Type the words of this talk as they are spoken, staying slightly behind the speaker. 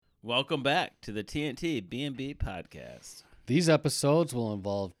Welcome back to the TNT B&B podcast. These episodes will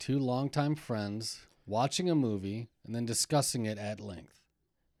involve two longtime friends watching a movie and then discussing it at length.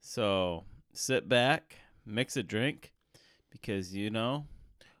 So sit back, mix a drink, because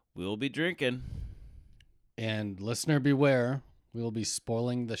we'll be drinking. And listener beware, we will be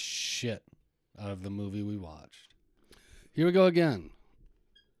spoiling the shit out of the movie we watched. Here we go again.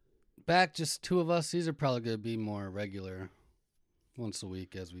 Back just two of us. These are probably going to be more regular once a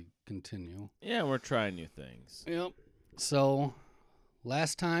week as we continue. Yeah, we're trying new things. Yep. So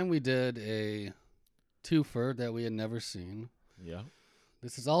last time we did a twofer that we had never seen. Yeah.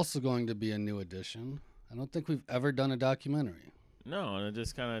 This is also going to be a new edition. I don't think we've ever done a documentary. No, and it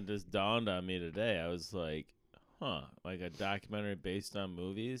just kind of dawned on me today. I was like, like a documentary based on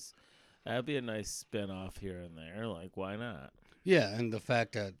movies? That'd be a nice spin-off here and there. Like, why not? Yeah, and the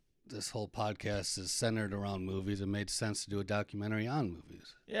fact that this whole podcast is centered around movies, it made sense to do a documentary on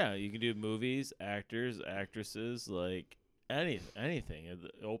movies. Yeah, you can do movies, actors, actresses, like anything. It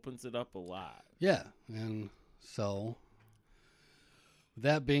opens it up a lot. Yeah, and so with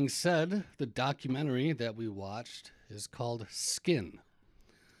that being said, the documentary that we watched is called Skin,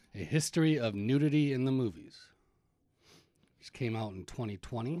 A History of Nudity in the Movies. This came out in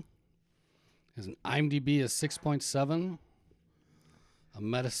 2020. Has an IMDb of 6.7, a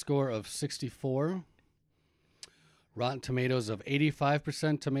Metascore of 64, Rotten Tomatoes of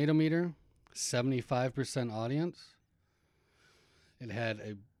 85% tomato meter, 75% audience. It had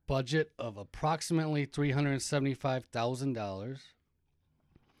a budget of approximately $375,000.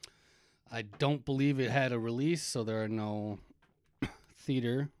 I don't believe it had a release, so there are no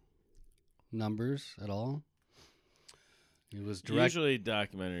theater numbers at all. It was Usually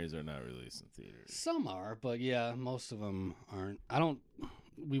documentaries are not released in theaters. Some are, but yeah, most of them aren't.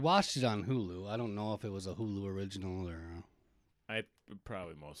 We watched it on Hulu. I don't know if it was a Hulu original or I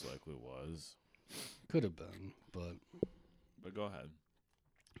probably most likely was. Could have been, but go ahead.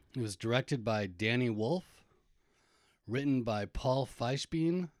 It was directed by Danny Wolf, written by Paul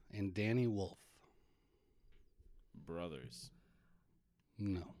Fleischbein and Danny Wolf. Brothers.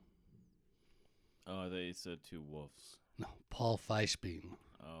 No. Oh, they said two wolves. No, Paul Fleischbein.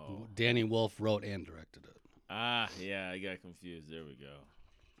 Oh. Danny Wolf wrote and directed it. Ah, yeah, I got confused. There we go.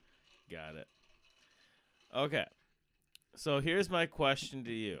 Got it. Okay. So here's my question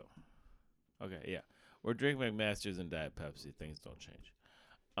to you. Okay, yeah. We're drinking McMasters and Diet Pepsi. Things don't change.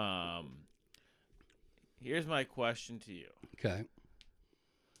 Here's my question to you. Okay.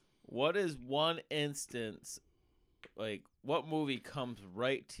 What is one instance, like, what movie comes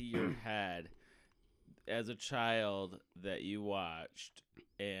right to your head as a child that you watched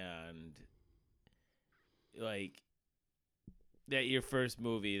and, like, that your first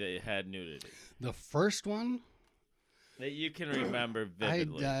movie that had nudity? The first one? That you can remember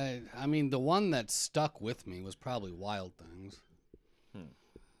vividly. I mean, the one that stuck with me was probably Wild Things.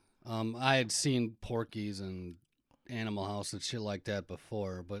 I had seen Porky's and Animal House and shit like that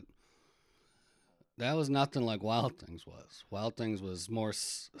before, but that was nothing like Wild Things was. Wild Things was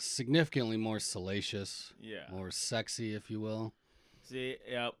significantly more salacious, more sexy, if you will. See,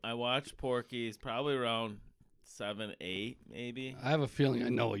 yeah, I watched Porky's probably around 7, 8, maybe. I have a feeling I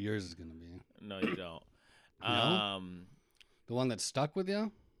know what yours is going to be. No, you don't. No? The one that stuck with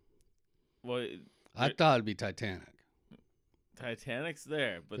you? Well, I thought it'd be Titanic. Titanic's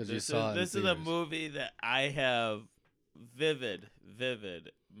there, but this is a movie that I have vivid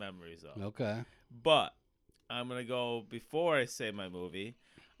memories of. Okay. But I'm going to go, before I say my movie,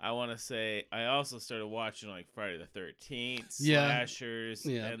 I want to say I also started watching like Friday the 13th, slashers,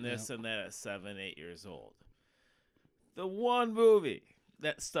 and this and that at 7, 8 years old. The one movie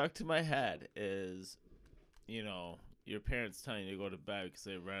that stuck to my head is, your parents telling you to go to bed because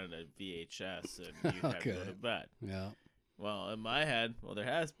they rented a VHS and you have to go to bed. Yeah. Well, in my head, there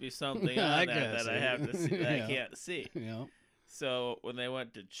has to be something on that I have to see that I can't see. Yeah. So when they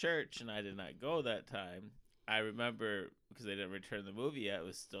went to church and I did not go that time, I remember because they didn't return the movie yet, it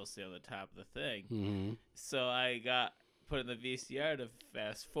was still sitting on the top of the thing. Mm-hmm. So I got put in the VCR to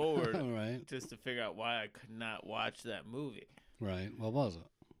fast forward right. just to figure out why I could not watch that movie. Right. What was it?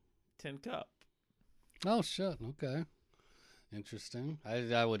 Tin Cup. Oh, shit. Okay. Interesting.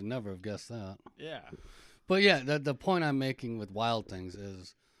 I would never have guessed that. Yeah. But yeah, the point I'm making with Wild Things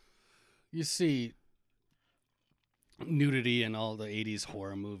is you see nudity in all the 80s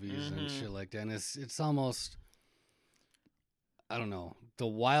horror movies and shit like that. And it's almost, I don't know, the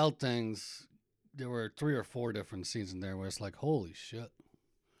Wild Things, there were 3 or 4 different scenes in there where it's like, holy shit.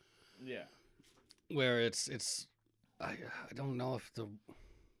 Yeah. Where it's I don't know if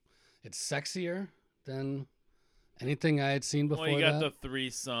it's sexier than anything I had seen before. Well, you got that. the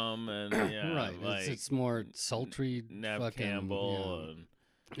threesome and right. like it's more sultry, Nev fucking, Campbell and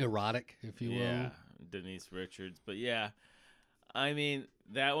erotic, if you will. Denise Richards. But yeah, I mean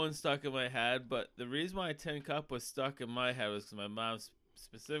that one stuck in my head. But the reason why Tin Cup was stuck in my head was because my mom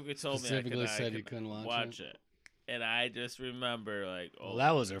specifically told me I couldn't watch it. And I just remember like, well,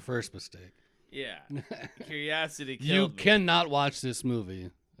 that was her first mistake. Yeah, curiosity killed you me. Cannot watch this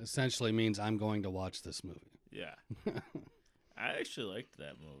movie. Essentially means I'm going to watch this movie. Yeah, I actually liked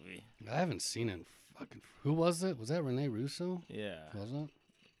that movie. I haven't seen it. Fucking, who was it? Was that Rene Russo? Yeah, wasn't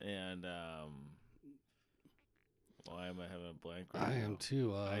it? And why am I having a blank? I am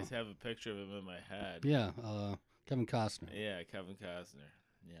too. I just have a picture of him in my head. Yeah, Kevin Costner. Yeah, Kevin Costner.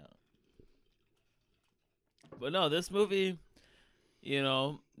 Yeah. But no, this movie,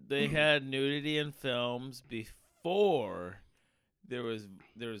 they had nudity in films before there was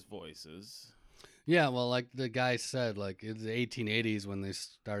voices. Yeah, well, like the guy said, like in the 1880s when they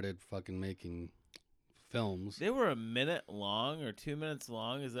started fucking making films. They were a minute long or 2 minutes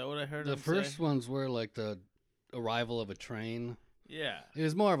long. Is that what I heard? The first ones were like the arrival of a train. Yeah. It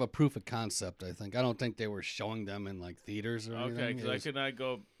was more of a proof of concept, I think. I don't think they were showing them in like theaters or anything. Okay, because I could not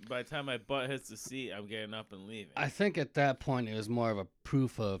go. By the time my butt hits the seat, I'm getting up and leaving. I think at that point it was more of a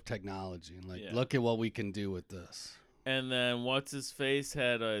proof of technology. Like, look at what we can do with this. And then What's His Face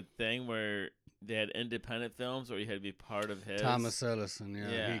had a thing where they had independent films where you had to be part of his. Thomas Edison,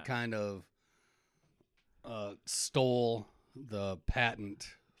 yeah. He kind of stole the patent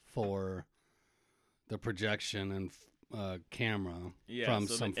for the projection and camera from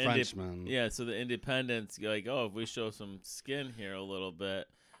some Frenchmen. So the independents go like, oh, if we show some skin here a little bit,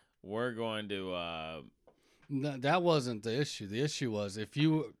 we're going to... No, that wasn't the issue. The issue was if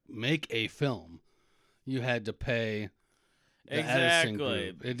you make a film, you had to pay the Edison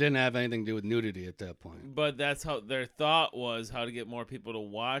group. It didn't have anything to do with nudity at that point. But that's how their thought was, how to get more people to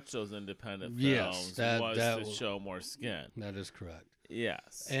watch those independent films to show more skin. That is correct.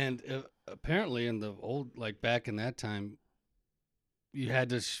 Yes. And apparently in the old, like back in that time, you had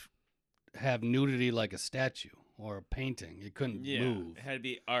to have nudity like a statue or a painting. You couldn't move. It had to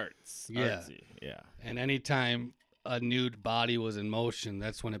be arts. Yeah. Artsy. Yeah. And anytime a nude body was in motion,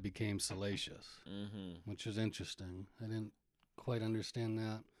 that's when it became salacious, which is interesting. I didn't quite understand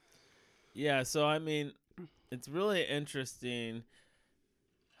that. Yeah, so I mean, it's really interesting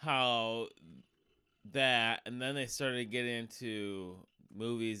how that, and then they started getting into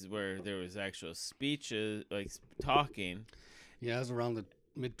movies where there was actual speeches, like talking. Yeah, it was around the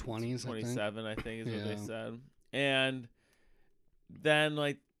mid-20s, 27, I think is what they said. And then,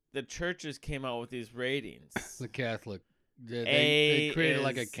 like, the churches came out with these ratings. The Catholic. They created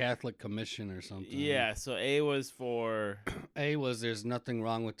like a Catholic commission or something. Yeah, so A was for... A was there's nothing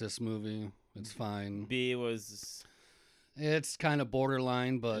wrong with this movie. It's fine. B was... It's kind of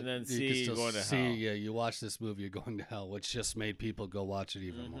borderline, but and then C, you can still see, hell. Yeah, you watch this movie, you're going to hell, which just made people go watch it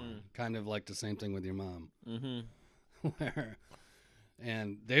even more. Kind of like the same thing with your mom.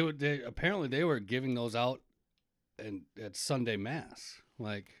 And they were giving those out at Sunday Mass,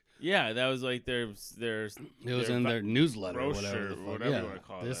 like. Yeah, that was like their it was in their newsletter or whatever. You want to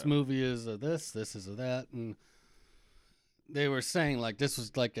call this movie is a this is a that, and they were saying like this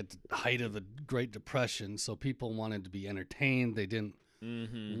was like at the height of the Great Depression, so people wanted to be entertained. They didn't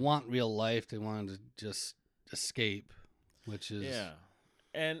want real life. They wanted to just escape, which is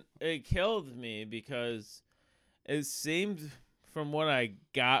and it killed me because it seemed from what I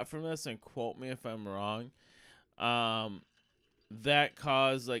got from this, and quote me if I'm wrong, that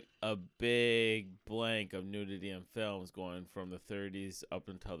caused like a big blank of nudity in films going from the 30s up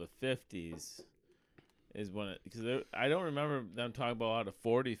until the 50s is when it, because I don't remember them talking about a lot of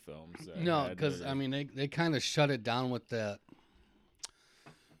 40 films. No, because I mean they kind of shut it down with that.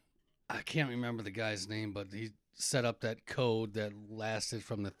 I can't remember the guy's name, but he set up that code that lasted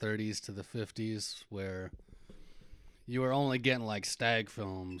from the 30s to the 50s where you were only getting like stag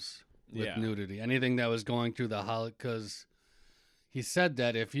films with nudity. Anything that was going through the holiday, because he said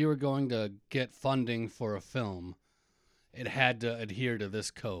that if you were going to get funding for a film, it had to adhere to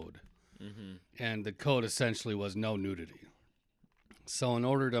this code. And the code essentially was no nudity. So in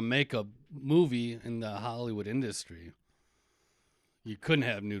order to make a movie in the Hollywood industry, you couldn't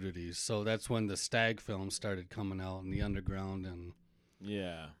have nudity. So that's when the stag films started coming out in the underground and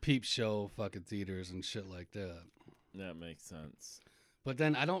peep show fucking theaters and shit like that. That makes sense. But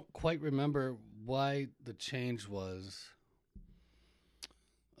then I don't quite remember why the change was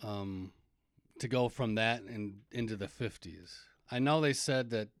to go from that and into the 50s. I know they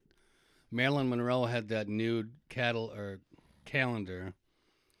said that Marilyn Monroe had that nude calendar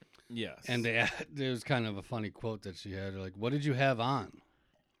Yes. And there was kind of a funny quote that she had, like, "What did you have on?"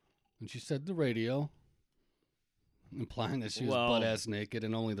 And she said, "The radio," implying that she was butt-ass naked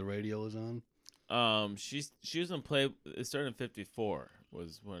and only the radio was on. She was in It started in '54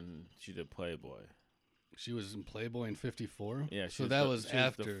 was when she did Playboy. She was in Playboy in '54. Yeah, so that was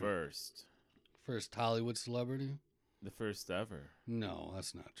after the first Hollywood celebrity. The first ever. No,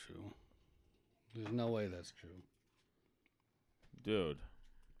 that's not true. There's no way that's true. Dude,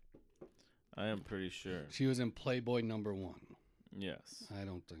 I am pretty sure. She was in Playboy #1. Yes. I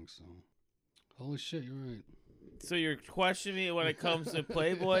don't think so. Holy shit, you're right. So you're questioning me when it comes to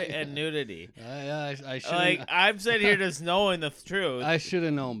Playboy and nudity. I should. Like, I'm sitting here just knowing the truth. I should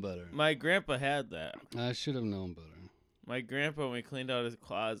have known better. My grandpa had that. I should have known better. My grandpa, when we cleaned out his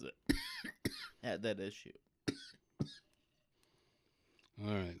closet, had that issue.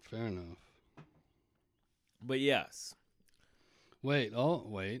 All right, fair enough. But yes. Wait.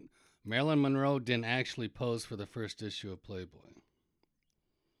 Marilyn Monroe didn't actually pose for the first issue of Playboy.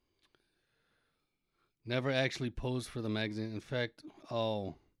 Never actually posed for the magazine. In fact,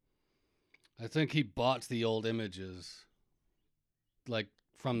 I think he bought the old images, like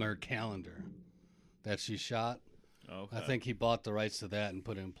from her calendar that she shot. Okay. I think he bought the rights to that and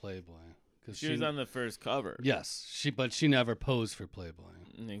put it in Playboy. Cause she was on the first cover. Yes, but she never posed for Playboy.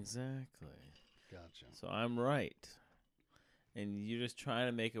 Exactly. Gotcha. So I'm right. And you're just trying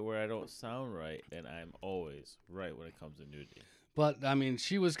to make it where I don't sound right, and I'm always right when it comes to nudity. But, I mean,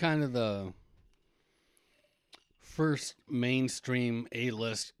 she was kind of the first mainstream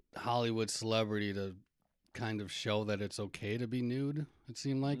A-list Hollywood celebrity to kind of show that it's okay to be nude, it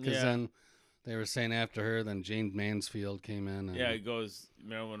seemed like. Because then they were saying after her, then Jane Mansfield came in. And, it goes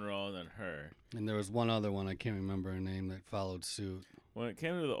Marilyn Monroe and then her. And there was one other one, I can't remember her name, that followed suit. When it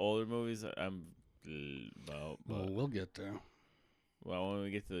came to the older movies, I'm about... Well, we'll get there. Well, when we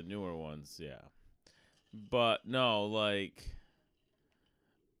get to the newer ones, yeah. But, no, like...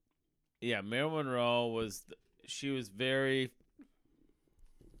 Yeah, Marilyn Monroe was... She was body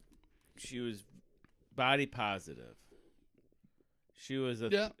positive. She was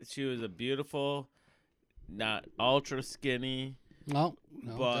a beautiful, not ultra skinny. No,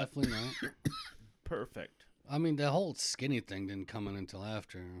 definitely not. Perfect. I mean, the whole skinny thing didn't come in until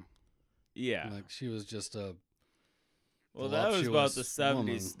after. Yeah. Like, she was just a... Well, that was about the 70s,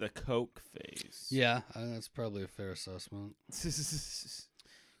 woman. The Coke phase. Yeah, that's probably a fair assessment. Because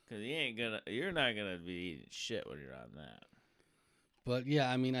you're not gonna be eating shit when you're on that. But yeah,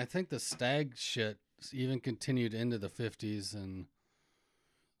 I mean, I think the stag shit even continued into the 50s, and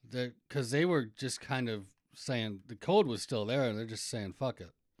because they were just kind of saying the code was still there, and they're just saying fuck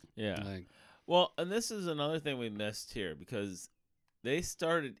it. Yeah. Well, and this is another thing we missed here, because they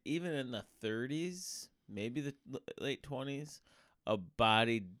started even in the 30s, maybe the late 20s, of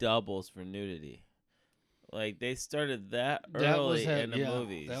body doubles for nudity. Like, they started that early in the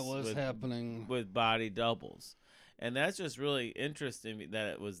movies. That was happening. With body doubles. And that's just really interesting that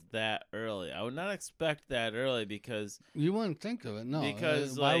it was that early. I would not expect that early because... You wouldn't think of it, no.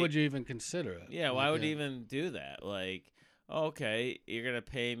 Because, why would you even consider it? Yeah, why would you even do that? Like, okay, you're going to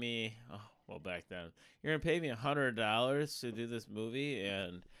pay me... well, back then. You're going to pay me $100 to do this movie,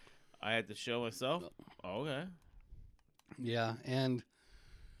 and I had to show myself? Okay. Yeah, and...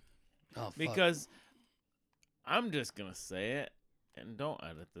 Oh, fuck. Because... I'm just going to say it, and don't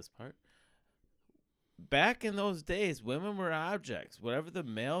edit this part. Back in those days, women were objects. Whatever the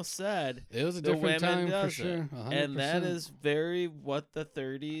male said, it was a different time for sure. 100%. And that is very what the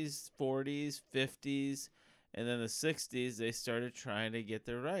 30s, 40s, 50s, and then the 60s, they started trying to get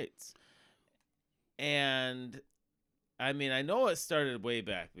their rights. And, I mean, I know it started way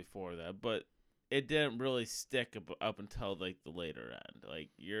back before that, but it didn't really stick up until, like, the later end. Like,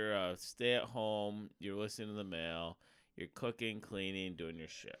 you're stay-at-home, you're listening to the mail, you're cooking, cleaning, doing your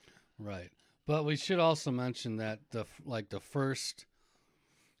shit. Right. But we should also mention that the first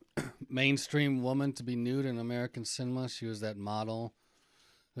mainstream woman to be nude in American cinema, she was that model.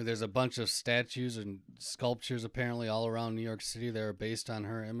 There's a bunch of statues and sculptures apparently all around New York City that are based on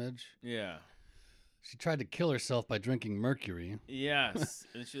her image. Yeah. She tried to kill herself by drinking mercury. Yes,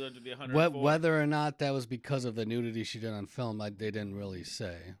 and she lived to be 104. Whether or not that was because of the nudity she did on film, they didn't really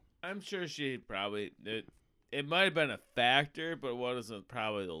say. I'm sure she probably... It might have been a factor, but it wasn't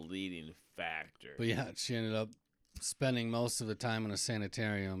probably the leading factor. But yeah, she ended up spending most of the time in a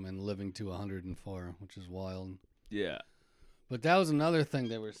sanitarium and living to 104, which is wild. Yeah. But that was another thing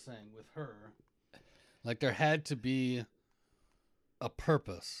they were saying with her. Like, there had to be a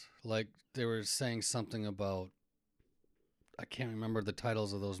purpose. Like, they were saying something about... I can't remember the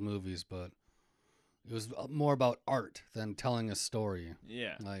titles of those movies, but it was more about art than telling a story.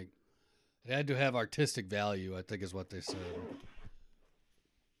 Yeah. Like... It had to have artistic value, I think is what they said.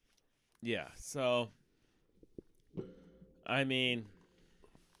 Yeah, so, I mean,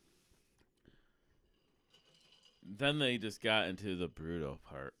 then they just got into the brutal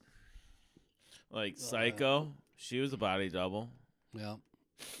part. Like, Psycho, she was a body double. Yeah.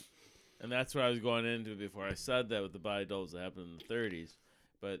 And that's what I was going into before I said that with the body doubles that happened in the 30s.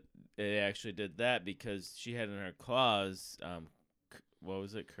 But they actually did that because she had in her claws, what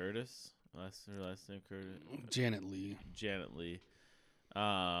was it, Curtis? Her last name, Curtis? Janet Leigh.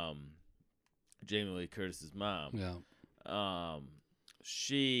 Jamie Lee Curtis's mom. Yeah.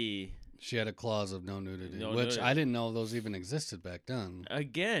 She had a clause of no nudity, which I didn't know those even existed back then.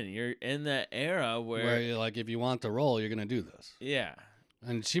 Again, you're in that era where you're like, if you want the role, you're going to do this. Yeah.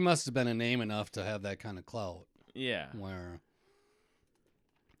 And she must have been a name enough to have that kind of clout. Yeah.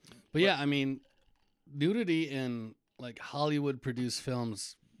 But yeah, I mean, nudity in like Hollywood produced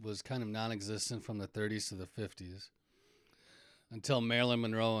films was kind of non-existent from the 30s to the 50s until Marilyn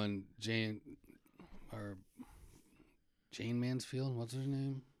Monroe and Jane Mansfield, what's her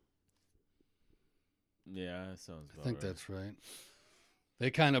name? Yeah, that sounds about I think that's right.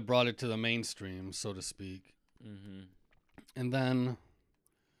 They kind of brought it to the mainstream, so to speak. Mm-hmm. And then,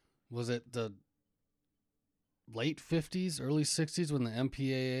 was it the late 50s, early 60s when the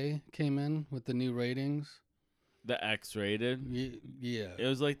MPAA came in with the new ratings? The X-rated? Yeah. It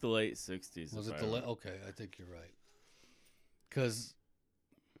was like the late 60s. Was it the late? Okay, I think you're right. Because,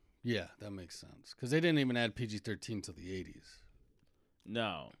 yeah, that makes sense. Because they didn't even add PG-13 till the 80s.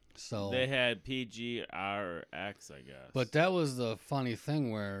 No. So they had PG, R, or X, I guess. But that was the funny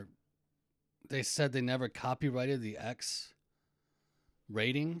thing where they said they never copyrighted the X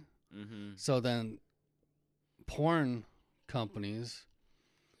rating. Mm-hmm. So then porn companies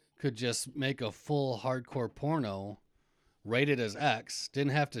could just make a full hardcore porno rated as X,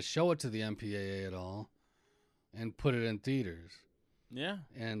 didn't have to show it to the MPAA at all, and put it in theaters. Yeah.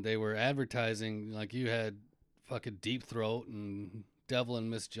 And they were advertising, like you had fucking Deep Throat and Devil and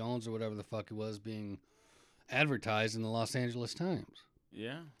Miss Jones or whatever the fuck it was being advertised in the Los Angeles Times.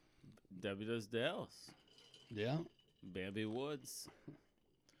 Yeah. Debbie Does Dallas. Yeah. Bambi Woods.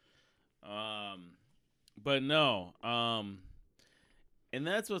 But no. And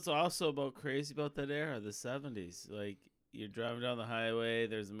that's what's also about crazy about that era, the 70s. Like, you're driving down the highway,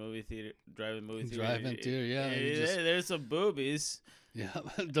 there's a movie theater, driving theater, yeah. There's some boobies. Yeah,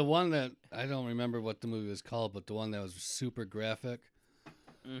 the one that, I don't remember what the movie was called, but the one that was super graphic,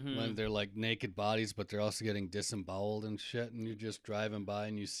 when they're like naked bodies, but they're also getting disemboweled and shit, and you're just driving by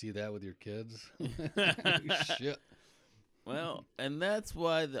and you see that with your kids. Shit. Well, and that's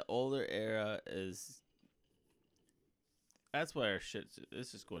why the older era is... That's why our shit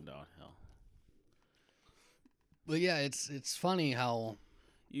is just going downhill. But yeah, it's funny how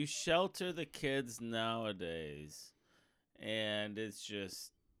you shelter the kids nowadays, and it's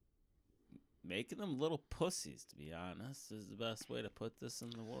just making them little pussies, to be honest, is the best way to put this in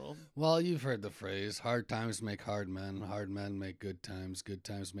the world. Well, you've heard the phrase, hard times make hard men make good times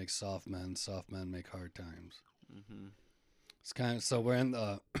make soft men make hard times. Mm-hmm. It's kind of, so we're in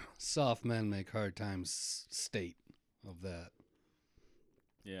the soft men make hard times state of that.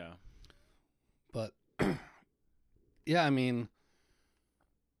 Yeah. But yeah, I mean,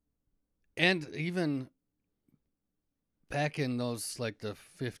 and even back in those like the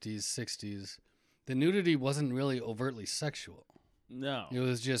 50s, 60s, the nudity wasn't really overtly sexual. No. It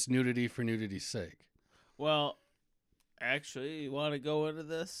was just nudity for nudity's sake. Well, actually, you want to go into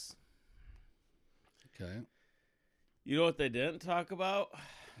this? Okay. You know what they didn't talk about?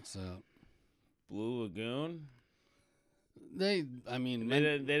 What's that? Blue Lagoon. They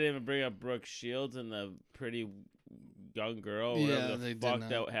didn't even bring up Brooke Shields and the pretty young girl. Yeah, the fuck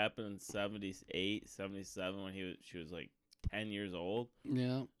that happened in 78, 77 when she was like 10 years old.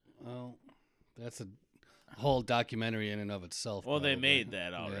 Yeah. Well, that's a whole documentary in and of itself. Well, they made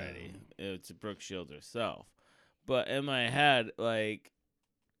that already. Yeah. It's Brooke Shields herself. But in my head, like,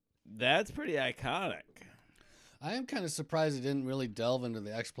 that's pretty iconic. I am kind of surprised it didn't really delve into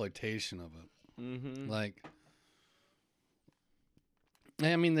the exploitation of it. Mm-hmm. Like,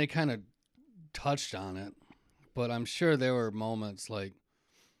 I mean, they kind of touched on it, but I'm sure there were moments like,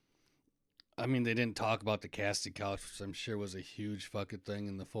 I mean, they didn't talk about the casting couch, which I'm sure was a huge fucking thing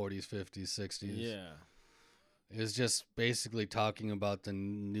in the 40s, 50s, 60s. Yeah. It was just basically talking about the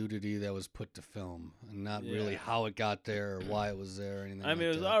nudity that was put to film and not really how it got there or why it was there or anything. I mean,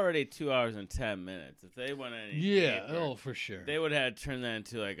 it was already 2 hours and 10 minutes. If they went any deeper, for sure. They would have to turn that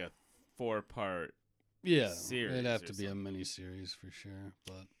into like a 4-part series. It'd have to be a mini series for sure,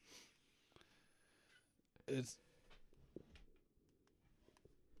 but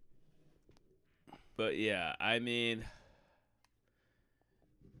But yeah, I mean,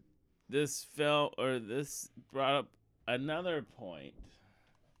 this brought up another point.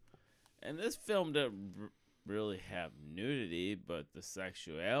 And this film didn't really have nudity, but the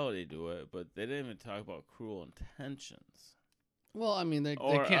sexuality to it. But they didn't even talk about Cruel Intentions. Well, I mean, they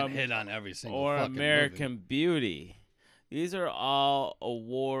can't hit on every single or fucking American movie. Beauty. These are all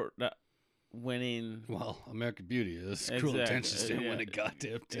award-winning. Well, American Beauty is. Cruel Intentions didn't win a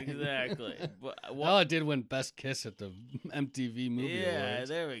goddamn thing. Exactly. But, it did win Best Kiss at the MTV Movie Awards. Yeah,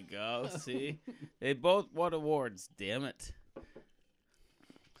 there we go. See? They both won awards, damn it.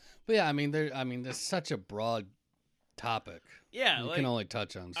 But yeah, I mean, there's such a broad topic. Yeah, you can only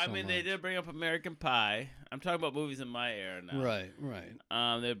touch on. So much. They did bring up American Pie. I'm talking about movies in my era now. Right.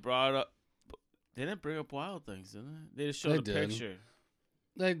 They brought up. They didn't bring up Wild Things, did they? They just showed a picture.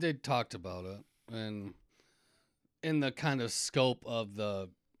 They talked about it, and in the kind of scope of the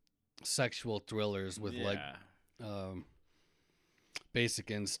sexual thrillers with Basic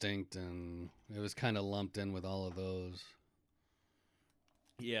Instinct, and it was kind of lumped in with all of those.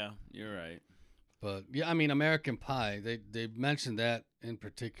 Yeah, you're right. But yeah, I mean, American Pie, they mentioned that in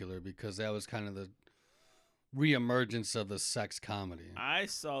particular because that was kind of the reemergence of the sex comedy. I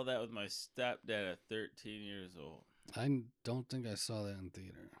saw that with my stepdad at 13 years old. I don't think I saw that in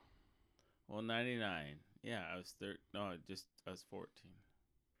theater. Well, 99. Yeah, I was 14.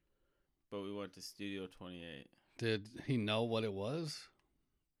 But we went to Studio 28. Did he know what it was?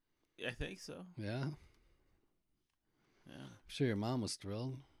 I think so. Yeah. Yeah. I'm sure your mom was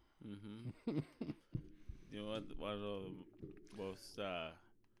thrilled. Mm-hmm. You know what? One of the most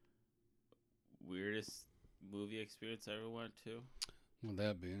weirdest movie experience I ever went to? What would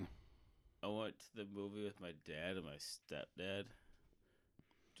that be? I went to the movie with my dad and my stepdad.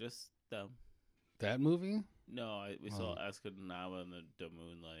 Just them. That movie? No, we saw Escanaba and the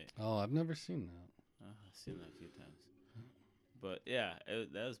Moonlight. Oh, I've never seen that. I've seen that a few times. But yeah,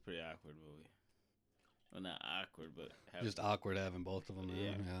 that was a pretty awkward movie. Well, not awkward, but just awkward having both of them there.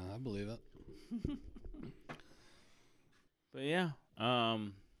 Yeah, I believe it. But yeah,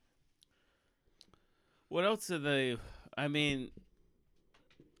 what else did they? I mean,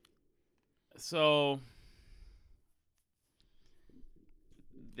 so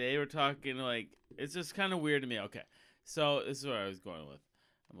they were talking like it's just kind of weird to me. Okay, so this is where I was going with.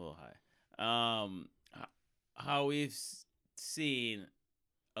 I'm a little high. How we've seen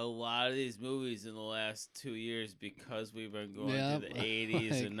a lot of these movies in the last 2 years because we've been going through the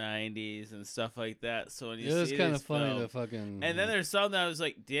 80s and 90s and stuff like that. So when you see it's kind of funny to fucking. And then there's some that I was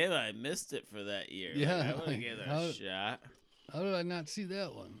like, damn, I missed it for that year. Yeah, I would have given that a shot. How did I not see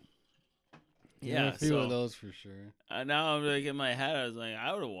that one? Yeah, a few of those for sure. Now I'm like in my head, I was like,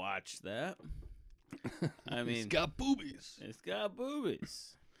 I would have watched that. I mean, it's got boobies. It's got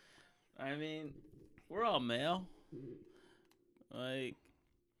boobies. I mean, we're all male. Like,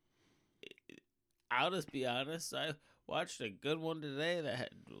 I'll just be honest. I watched a good one today that had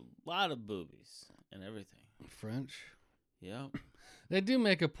a lot of boobies and everything. French? Yeah. They do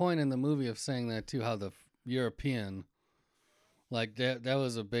make a point in the movie of saying that, too, how the European, like, that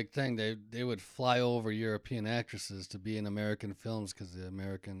was a big thing. They would fly over European actresses to be in American films because the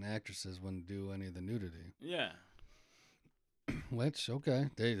American actresses wouldn't do any of the nudity. Yeah. Which, okay,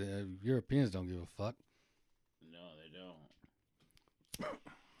 the Europeans don't give a fuck. No, they don't.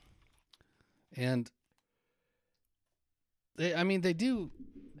 And they do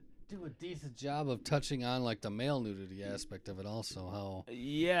a decent job of touching on like the male nudity aspect of it also. How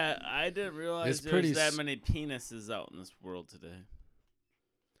yeah, I didn't realize there's that many penises out in this world today.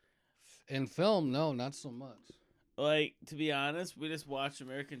 In film, no, not so much. Like, to be honest, we just watched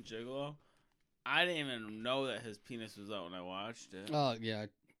American Gigolo. I didn't even know that his penis was out when I watched it. Oh, yeah, I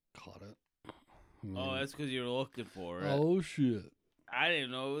caught it. Oh, that's because you were looking for it. Oh, shit. I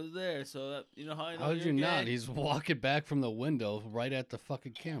didn't know it was there, so that, you know how I know. How did you not? He's walking back from the window right at the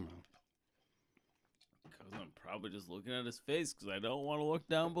fucking camera. Because I'm probably just looking at his face because I don't want to look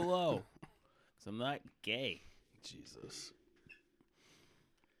down below. Because I'm not gay. Jesus.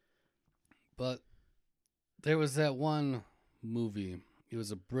 But there was that one movie. It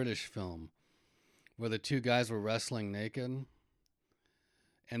was a British film where the two guys were wrestling naked.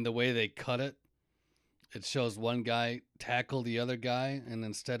 And the way they cut it, it shows one guy tackle the other guy, and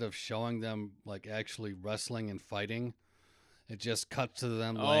instead of showing them like actually wrestling and fighting, it just cuts to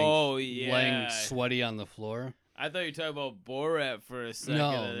them laying sweaty on the floor. I thought you were talking about Borat for a second.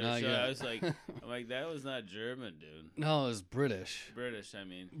 No, not yet. I was like, that was not German, dude. No, it was British. British, I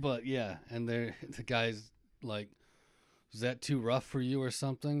mean. But yeah, and the guy's like, "Was that too rough for you or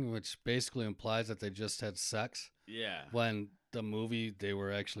something?" Which basically implies that they just had sex. Yeah. When the movie they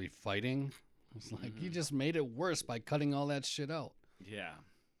were actually fighting. It's like you just made it worse by cutting all that shit out. Yeah.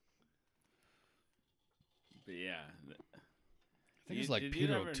 But yeah. I think it's like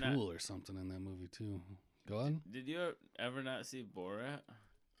Peter O'Toole or something in that movie too. Go on. Did you ever not see Borat?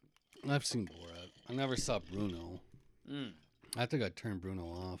 I've seen Borat. I never saw Bruno. I think I turned Bruno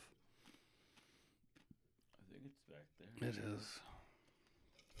off. I think it's back there. It is.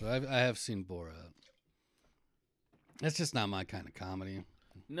 But I have seen Borat. It's just not my kind of comedy.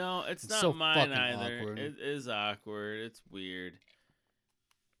 No, it's not so mine either. Awkward. It is awkward. It's weird.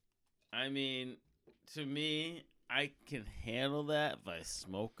 I mean, to me, I can handle that if I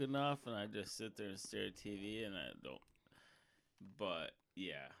smoke enough and I just sit there and stare at TV and I don't. But,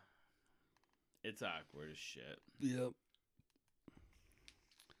 yeah. It's awkward as shit. Yep.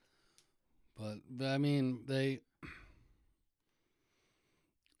 But I mean, they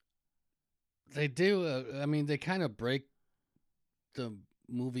do, they kind of break the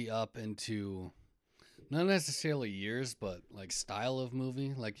movie up into not necessarily years, but like style of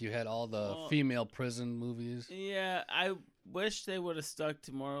movie. Like you had all the female prison movies. Yeah, I wish they would have stuck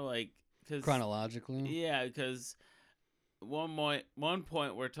to more like chronologically. Yeah, because one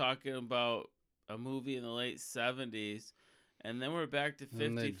point we're talking about a movie in the late 70s, and then we're back to 50s.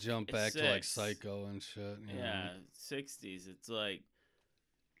 And they jump back to like Psycho and shit. Yeah, 60s. It's like,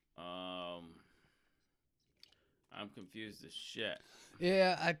 I'm confused as shit.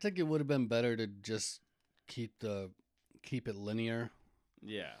 Yeah, I think it would have been better to just keep it linear.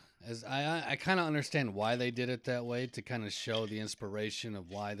 Yeah. As I kind of understand why they did it that way, to kind of show the inspiration of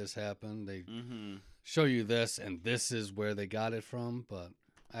why this happened. They show you this, and this is where they got it from. But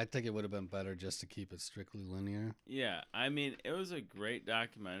I think it would have been better just to keep it strictly linear. Yeah, I mean, it was a great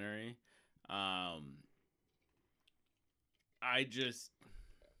documentary. To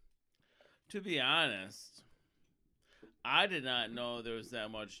be honest, I did not know there was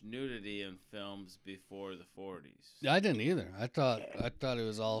that much nudity in films before the 40s. I didn't either. I thought it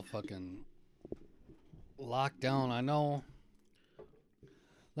was all fucking locked down. I know.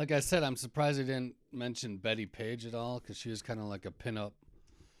 Like I said, I'm surprised they didn't mention Betty Page at all, because she was kind of like a pinup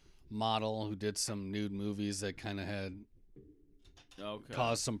model who did some nude movies that kind of had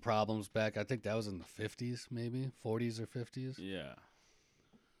caused some problems back. I think that was in the 50s, maybe 40s or 50s. Yeah.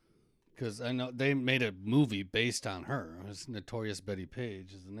 Because I know they made a movie based on her. It was Notorious Betty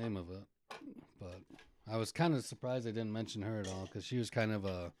Page is the name of it. But I was kind of surprised they didn't mention her at all, because she was kind of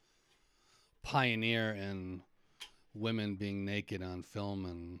a pioneer in women being naked on film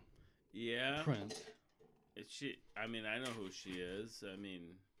and print. I know who she is. I mean,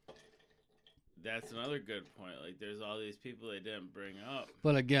 that's another good point. Like, there's all these people they didn't bring up.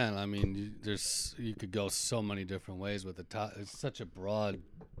 But again, I mean, you could go so many different ways with it's such a broad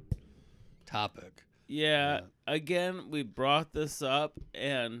topic. Yeah. Again, we brought this up,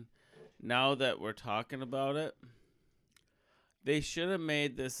 and now that we're talking about it, they should have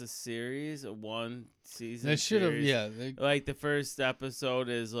made this a series, a one season. They should have, yeah. Like the first episode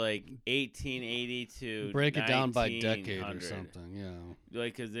is like 1880 to break it down by decade or something, yeah.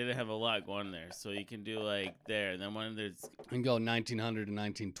 Like, because they didn't have a lot going there, so you can do like there, and then when there's and go 1900 to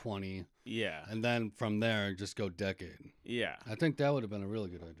 1920. Yeah, and then from there just go decade. Yeah, I think that would have been a really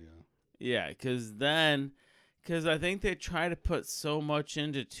good idea. Yeah, because I think they try to put so much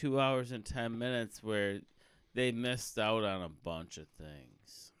into 2 hours and 10 minutes where they missed out on a bunch of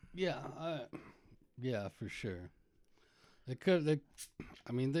things. Yeah, yeah, for sure. They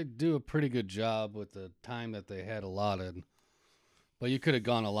do a pretty good job with the time that they had allotted, but you could have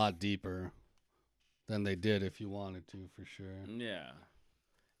gone a lot deeper than they did if you wanted to, for sure. Yeah,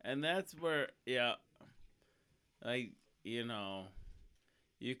 and that's where, yeah, like, you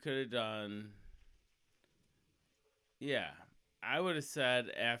could have done, yeah, I would have said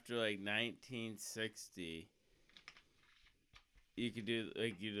after like 1960, you could do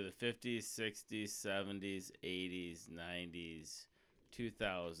like the 50s, 60s, 70s, 80s, 90s,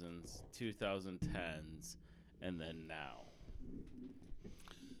 2000s, 2010s, and then now.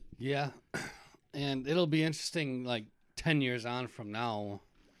 Yeah, and it'll be interesting, like 10 years on from now,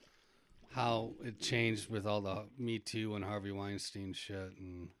 how it changed with all the Me Too and Harvey Weinstein shit.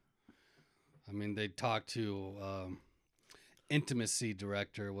 And I mean, they talked to intimacy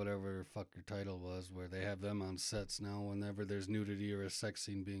director, whatever the fuck your title was, where they have them on sets now whenever there's nudity or a sex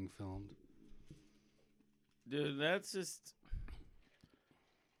scene being filmed. Dude, that's just,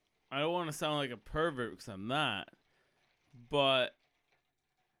 I don't want to sound like a pervert, because I'm not, but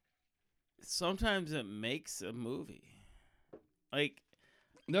sometimes it makes a movie. Like,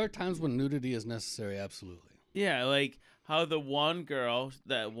 there are times when nudity is necessary, absolutely. Yeah, like how the one girl,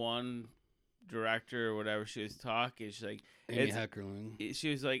 that one director or whatever, she was talking, she's like, Amy Heckerling. She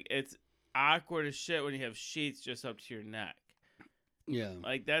was like, awkward as shit when you have sheets just up to your neck. Yeah.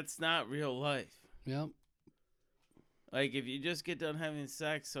 Like, that's not real life. Yep. Like, if you just get done having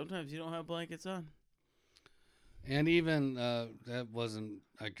sex, sometimes you don't have blankets on. And even, that wasn't,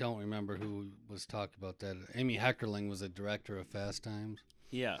 I don't remember who was talking about that. Amy Heckerling was a director of Fast Times.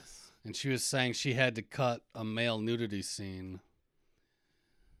 Yes. And she was saying she had to cut a male nudity scene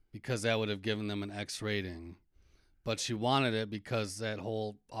because that would have given them an X rating. But she wanted it because that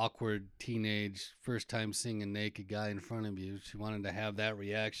whole awkward teenage first time seeing a naked guy in front of you, she wanted to have that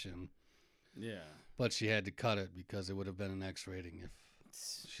reaction. Yeah. But she had to cut it because it would have been an X rating if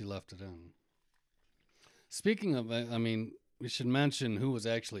she left it in. Speaking of, I mean, we should mention who was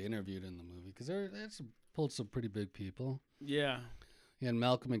actually interviewed in the movie because that's pulled some pretty big people. Yeah. You had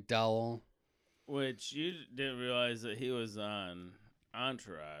Malcolm McDowell. Which you didn't realize that he was on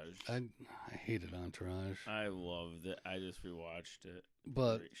Entourage. I hated Entourage. I loved it. I just rewatched it.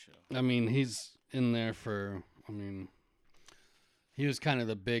 But, Great show. I mean, he's in there for, I mean, he was kind of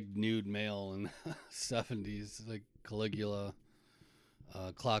the big nude male in the 70s, like Caligula,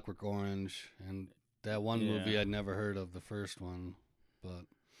 Clockwork Orange, and that one movie I'd never heard of, the first one. But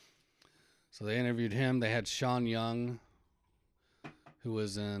so they interviewed him. They had Sean Young, who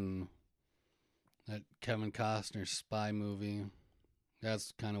was in that Kevin Costner spy movie.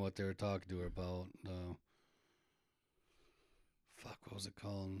 That's kind of what they were talking to her about. What was it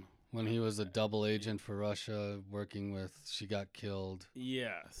called? When he was a double agent for Russia, working with She Got Killed.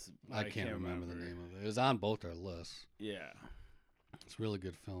 Yes. I can't remember the name of it. It was on both our lists. Yeah. It's a really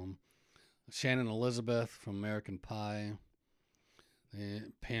good film. Shannon Elizabeth from American Pie.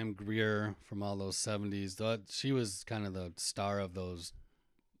 Pam Grier from all those 70s. She was kind of the star of those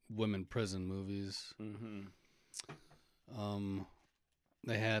women prison movies. Mm-hmm.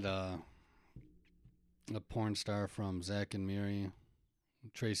 They had a porn star from Zack and Miri,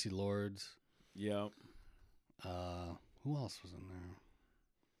 Tracy Lords. Yep. Who else was in there?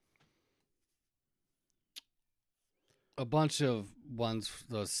 A bunch of ones,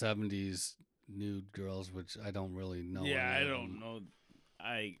 the 70s nude girls, which I don't really know. Yeah, I don't know.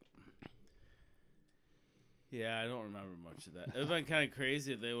 I don't remember much of that. It would have been kind of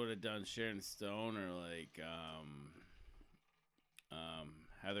crazy if they would have done Sharon Stone or like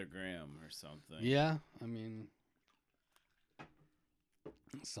Heather Graham or something. Yeah, I mean,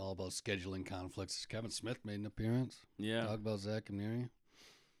 it's all about scheduling conflicts. Kevin Smith made an appearance. Yeah. Talk about Zack and Miri.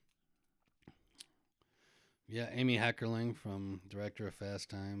 Yeah, Amy Heckerling from director of Fast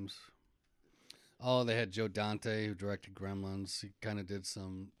Times. Oh, they had Joe Dante, who directed Gremlins. He kind of did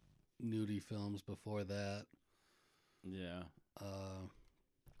some nudie films before that. Yeah.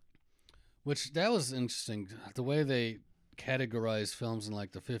 Which, that was interesting. The way they categorize films in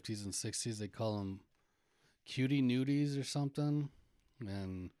like the 50s and 60s, they call them cutie nudies or something.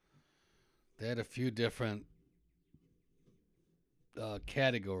 And they had a few different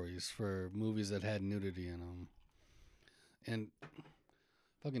categories for movies that had nudity in them. And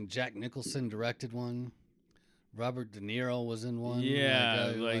fucking Jack Nicholson directed one. Robert De Niro was in one.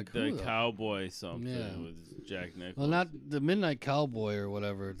 Yeah, like the cowboy something with Jack Nicholson. Well, not the Midnight Cowboy or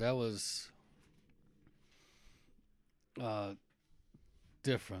whatever. That was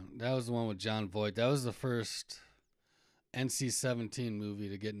different. That was the one with Jon Voight. That was the first NC-17 movie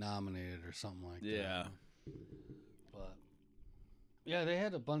to get nominated or something like that. Yeah. But yeah, they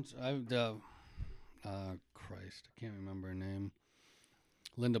had a bunch. Christ, I can't remember her name.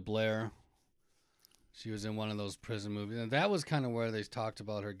 Linda Blair. She was in one of those prison movies. And that was kind of where they talked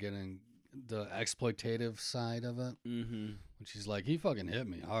about her getting the exploitative side of it. Mm-hmm. And she's like, he fucking hit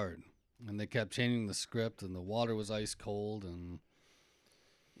me hard. And they kept changing the script, and the water was ice cold. And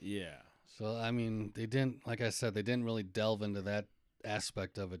yeah. So, I mean, they didn't, like I said, they didn't really delve into that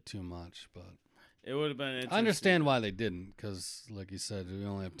aspect of it too much. But it would have been interesting. I understand why they didn't, because, like you said, we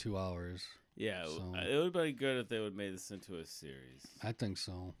only have 2 hours. Yeah, so. It would have been good if they would have made this into a series. I think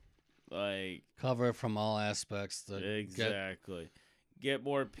so. Like, cover it from all aspects. Exactly. Get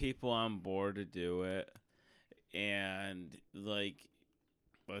more people on board to do it. And, like,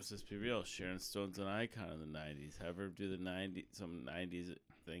 let's just be real. Sharon Stone's an icon in the 90s. Have her do some 90s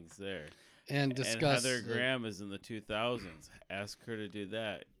things there. And discuss. And Heather Graham is in the 2000s. Ask her to do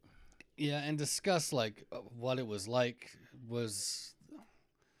that. Yeah, and discuss, like, what it was like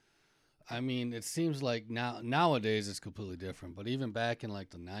I mean, it seems like nowadays it's completely different. But even back in, like,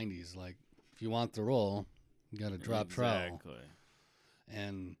 the 90s, like, if you want the role, you got to drop trowel. Exactly.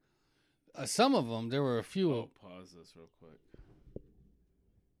 And some of them, there were a few. Oh, pause this real quick.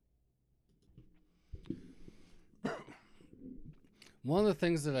 One of the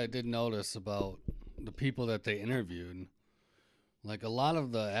things that I did notice about the people that they interviewed Like, a lot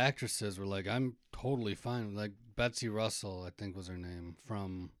of the actresses were like, I'm totally fine. Like, Betsy Russell, I think was her name,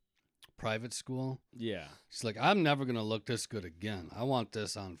 from Private School. Yeah. She's like, I'm never going to look this good again. I want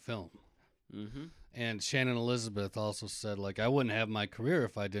this on film. Mm-hmm. And Shannon Elizabeth also said, like, I wouldn't have my career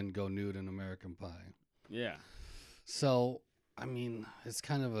if I didn't go nude in American Pie. Yeah. So, I mean, it's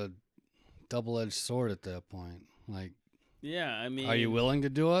kind of a double-edged sword at that point. Like, yeah, I mean, are you willing to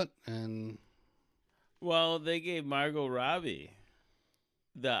do it? And well, they gave Margot Robbie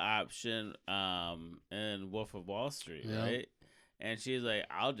the option in Wolf of Wall Street, right? And she's like,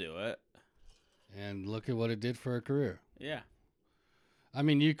 I'll do it. And look at what it did for her career. Yeah. I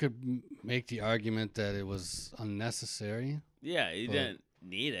mean, you could make the argument that it was unnecessary. Yeah, you didn't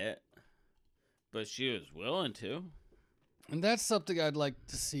need it, but she was willing to. And that's something I'd like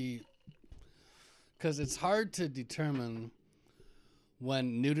to see, because it's hard to determine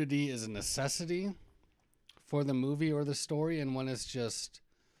when nudity is a necessity for the movie or the story and when it's just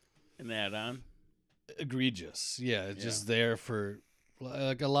an add-on. Egregious. Yeah, it's just there for,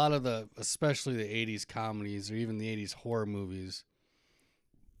 like, a lot of the, especially the 80s comedies or even the 80s horror movies,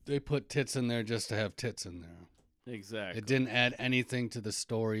 they put tits in there just to have tits in there. Exactly. It didn't add anything to the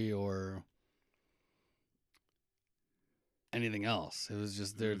story or anything else. It was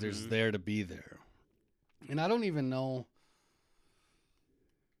just there. There's there to be there. And I don't even know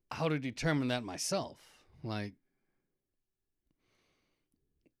how to determine that myself. Like,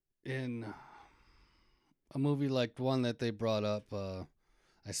 in a movie like one that they brought up,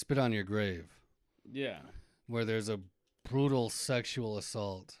 I Spit on Your Grave. Yeah. Where there's a brutal sexual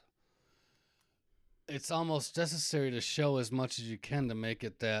assault. It's almost necessary to show as much as you can to make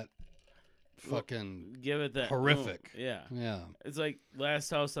it that fucking give it that horrific. Yeah. Yeah. It's like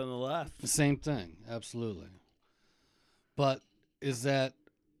Last House on the Left. The same thing. Absolutely. But is that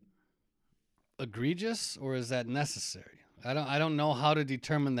egregious or is that necessary? I don't know how to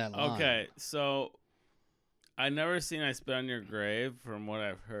determine that line. Okay, so I never seen I Spit on Your Grave from what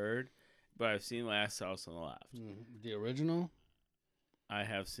I've heard, but I've seen Last House on the Left. The original? I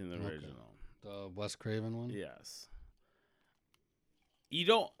have seen the original. The Wes Craven one? Yes. You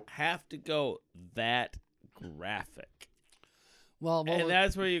don't have to go that graphic. Well, and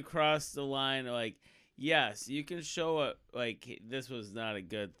that's where you cross the line. Like, yes, you can show it like this was not a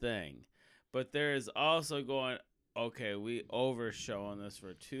good thing, but there is also going, okay, we overshowing this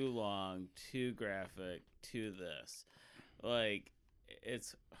for too long, too graphic, too this. Like,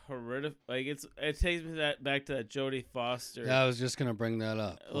 it's horrific. Like, it takes me back to that Jodie Foster. Yeah, I was just gonna bring that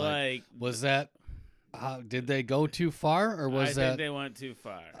up. Like was that? Did they go too far, or was that? I think they went too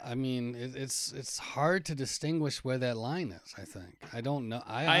far. I mean, it's hard to distinguish where that line is. I think I don't know.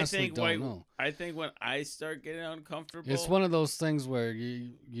 I honestly don't know. I think when I start getting uncomfortable, it's one of those things where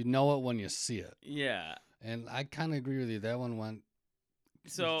you know it when you see it. Yeah. And I kind of agree with you. That one went.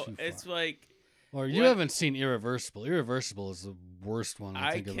 So it's like. Or you haven't seen Irreversible. Irreversible is the worst one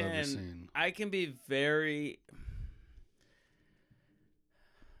I think I've ever seen. I can be very.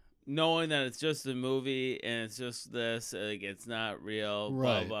 Knowing that it's just a movie and it's just this, like, it's not real,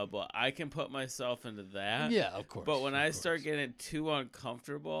 right. blah, blah, blah. I can put myself into that. Yeah, of course. But when I start getting too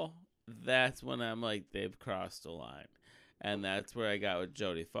uncomfortable, that's when I'm like, they've crossed the line. And that's where I got with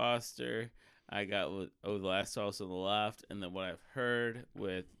Jodie Foster. I got with The Last House on the Left. And then what I've heard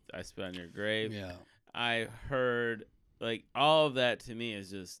with I Spit on Your Grave. Yeah. I heard, like, all of that to me is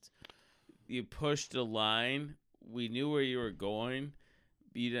just, you pushed a line. We knew where you were going.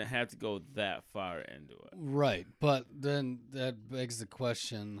 You didn't have to go that far into it. Right. But then that begs the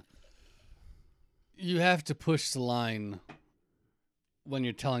question. You have to push the line when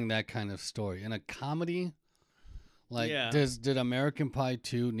you're telling that kind of story. In a comedy, like, did American Pie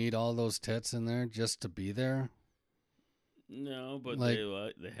 2 need all those tits in there just to be there? No, but like,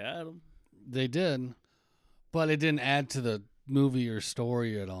 they had them. They did. But it didn't add to the movie or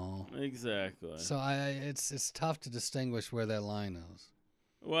story at all. Exactly. So it's tough to distinguish where that line is.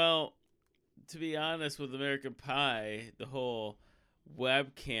 Well, to be honest, with American Pie, the whole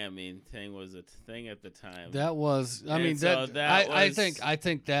webcamming thing was a thing at the time. That was, I mean, so I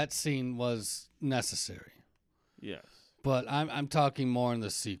think that scene was necessary. Yes. But I'm talking more in the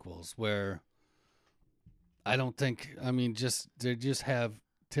sequels where I don't think, I mean, they just have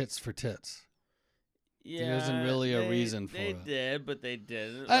tits for tits. Yeah, there isn't really a reason for it. They did, but they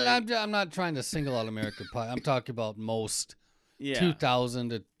didn't. I'm not trying to single out American Pie. I'm talking about most 2000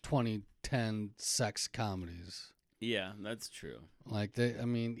 to 2010 sex comedies. Yeah, that's true. Like, I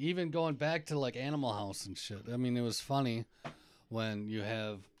mean, even going back to, like, Animal House and shit. I mean, it was funny when you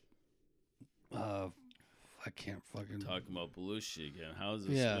have, I can't fucking... Talking about Belushi again. How's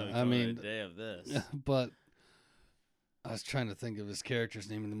this a day of this? But I was trying to think of his character's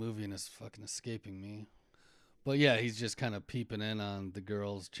name in the movie, and it's fucking escaping me. But yeah, he's just kind of peeping in on the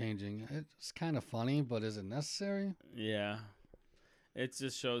girls changing. It's kind of funny, but is it necessary? Yeah. It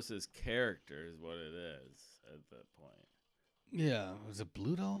just shows his character is what it is at that point. Yeah. Was it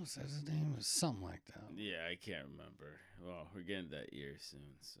Bluto? Is that his name? It was something like that. Yeah, I can't remember. Well, we're getting that year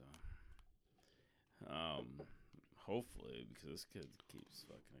soon, so. Hopefully, because this kid keeps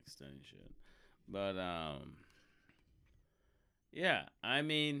fucking extending shit. But, yeah, I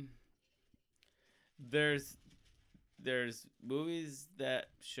mean, there's movies that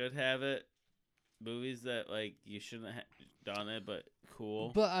should have it, movies that like you shouldn't have done it, but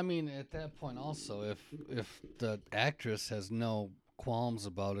cool. But I mean, at that point, also, if the actress has no qualms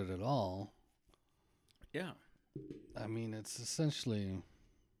about it at all, yeah, I mean, it's essentially,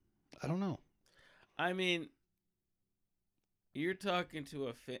 I don't know. I mean, you're talking to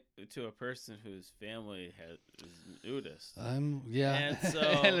a person whose family is nudist. Yeah, and, so,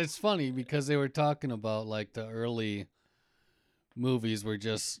 and it's funny because they were talking about like the early movies were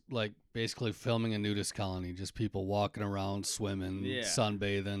just like basically filming a nudist colony, just people walking around, swimming,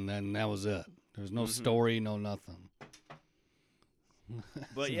 sunbathing, and that was it. There was no story, no nothing.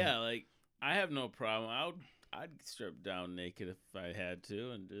 But so, yeah, like I have no problem. I'd strip down naked if I had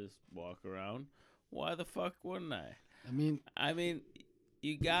to and just walk around. Why the fuck wouldn't I? I mean,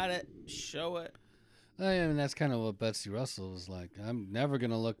 you got it. Show it. I mean, that's kind of what Betsy Russell was like. I'm never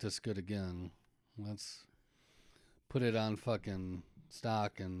gonna look this good again. Let's put it on fucking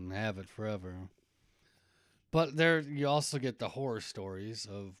stock and have it forever. But there, you also get the horror stories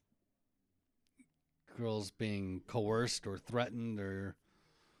of girls being coerced or threatened or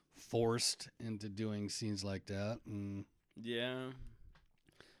forced into doing scenes like that. And yeah,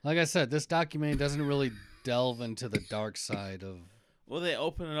 like I said, this documentary doesn't really delve into the dark side of. Well, they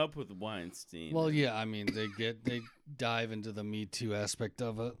open it up with Weinstein. Well, yeah, I mean, they dive into the Me Too aspect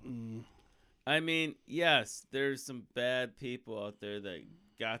of it. And I mean, yes, there's some bad people out there that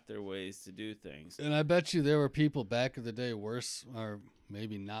got their ways to do things. And I bet you there were people back in the day worse, or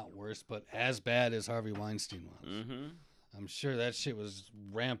maybe not worse, but as bad as Harvey Weinstein was. Mm-hmm. I'm sure that shit was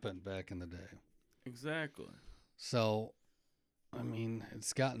rampant back in the day. Exactly. So, I mean,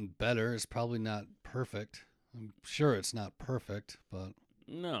 it's gotten better. It's probably not perfect. I'm sure it's not perfect, but...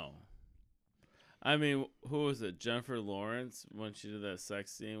 No. I mean, who was it? Jennifer Lawrence, when she did that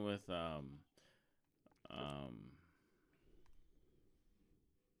sex scene with,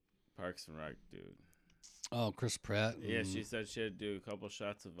 Parks and Rec dude. Oh, Chris Pratt. Yeah, she said she had to do a couple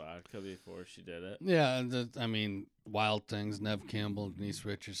shots of vodka before she did it. Yeah, I mean, Wild Things, Nev Campbell, Denise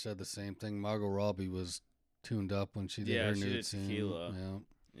Richards said the same thing. Margot Robbie was tuned up when she did her nude scene. Tequila.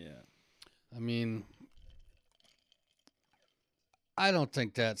 Yeah. Yeah. I mean, I don't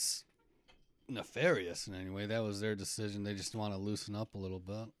think that's nefarious in any way. That was their decision. They just want to loosen up a little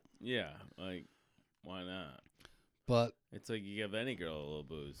bit. Yeah, like, why not? But it's like you give any girl a little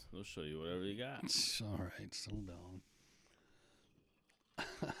booze. They'll show you whatever you got. All right, settle down.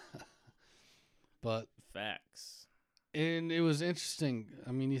 But facts. And it was interesting.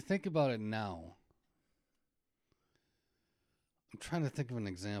 I mean, you think about it now. I'm trying to think of an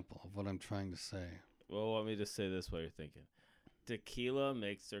example of what I'm trying to say. Well, want me to say this while you're thinking. Tequila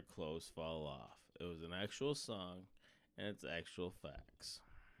makes their clothes fall off. It was an actual song, and it's actual facts.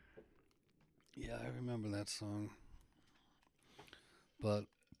 Yeah, I remember that song. But,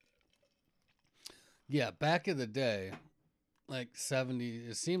 yeah, back in the day, like 70s,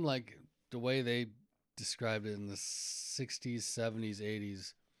 it seemed like the way they described it in the 60s, 70s,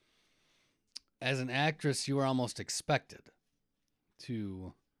 80s, as an actress, you were almost expected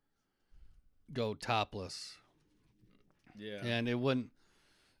to go topless. Yeah. And it wouldn't,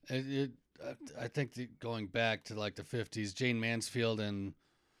 I think going back to like the 50s, Jane Mansfield and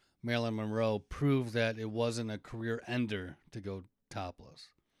Marilyn Monroe proved that it wasn't a career ender to go topless.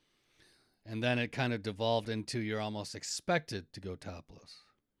 And then it kind of devolved into you're almost expected to go topless.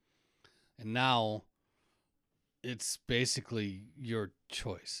 And now it's basically your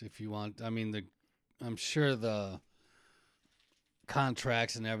choice if you want. I mean, I'm sure the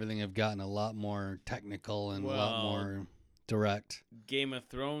contracts and everything have gotten a lot more technical and a lot more direct. Game of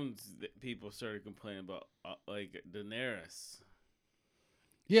Thrones, people started complaining about like Daenerys.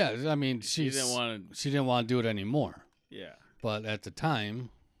 Yeah, I mean, she didn't want to do it anymore. Yeah. But at the time,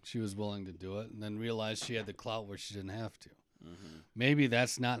 she was willing to do it and then realized she had the clout where she didn't have to. Mm-hmm. Maybe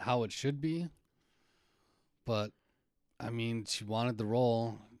that's not how it should be. But, I mean, she wanted the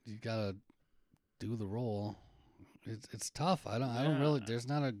role. You got to do the role. It's tough. I don't really, there's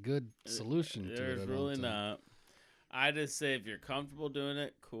not a good solution to it. There's really not. I just say if you're comfortable doing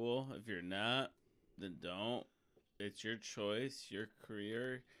it, cool. If you're not, then don't. it's your choice, your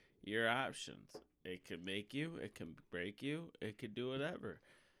career, your options. It could make you, it can break you, it could do whatever.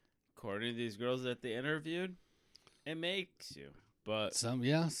 According to these girls that they interviewed, it makes you. But some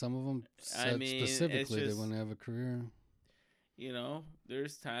of them said specifically they want to have a career. You know,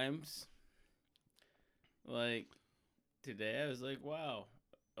 there's times like today I was like, wow.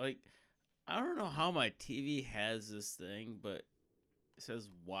 Like, I don't know how my TV has this thing, but it says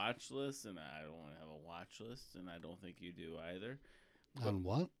watch list, and I don't want to have a watch list, and I don't think you do either. On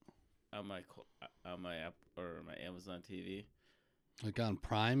what? On my app or my Amazon TV. Like on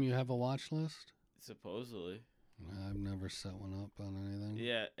Prime, you have a watch list? Supposedly. I've never set one up on anything.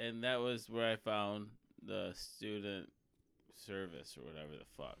 Yeah, and that was where I found the student service or whatever the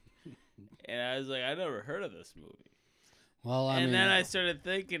fuck. And I was like, I never heard of this movie. Well, then I started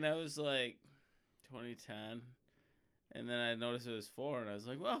thinking, I was like, 2010. And then I noticed it was 4, and I was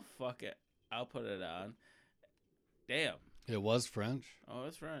like, well, fuck it. I'll put it on. Damn. It was French? Oh,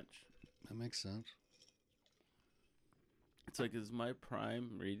 it's French. That makes sense. It's like, is my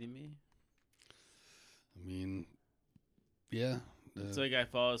Prime reading me? I mean, yeah. It's like I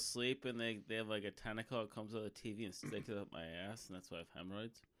fall asleep, and they have like a tentacle that comes out of the TV and sticks it up my ass, and that's why I have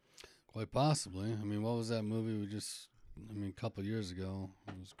hemorrhoids. Quite possibly. I mean, what was that movie a couple years ago?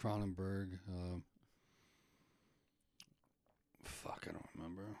 It was Cronenberg. Fuck, I don't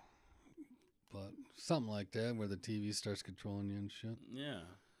remember. But something like that, where the TV starts controlling you and shit. Yeah.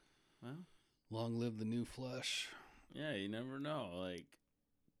 Well. Long live the new flesh. Yeah, you never know. Like,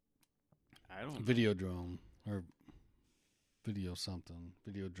 I don't know. Videodrome. Or video something.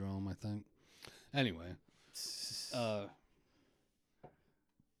 Videodrome, I think. Anyway.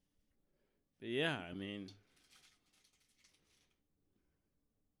 But yeah, I mean,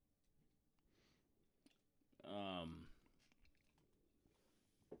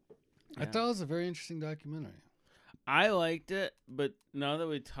 I thought it was a very interesting documentary. I liked it, but now that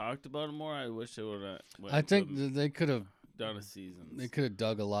we talked about it more, I wish they would have. I think they could have done a season. They could have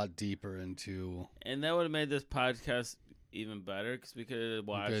dug a lot deeper into, and that would have made this podcast even better because we could have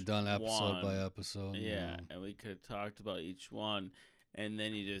watched. We could have done episode by episode. Yeah, and we could have talked about each one, and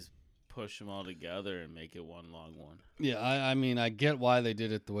then you just push them all together and make it one long one. Yeah, I mean, I get why they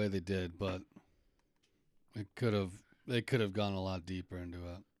did it the way they did, but they could have gone a lot deeper into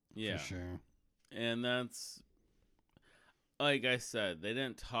it. Yeah, for sure. And that's, like I said, they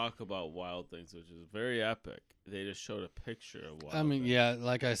didn't talk about Wild Things, which is very epic. They just showed a picture of Wild Things. Yeah,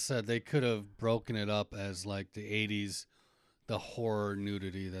 like I said, they could have broken it up as like the 80s, the horror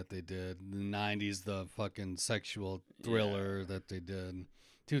nudity that they did, the 90s, the fucking sexual thriller that they did,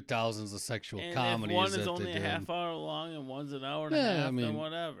 2000s, the sexual comedies. One is only a half hour long and one's an hour and a half, then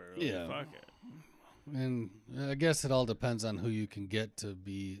whatever. Like, fuck it. And I guess it all depends on who you can get to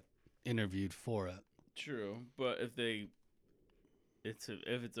be interviewed for it. True, but if it is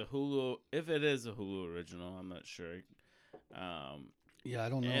a Hulu original, I'm not sure. Yeah, I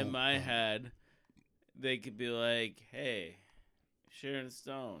don't know. In my head, they could be like, "Hey, Sharon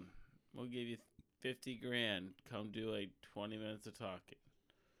Stone, we'll give you $50,000. Come do like 20 minutes of talking."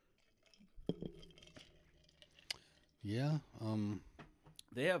 Yeah.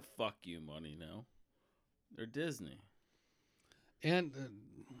 They have fuck you money now. They're Disney. And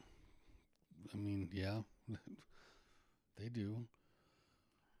I mean, yeah, they do.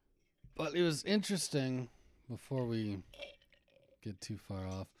 But it was interesting, before we get too far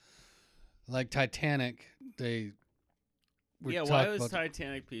off, like Titanic, why was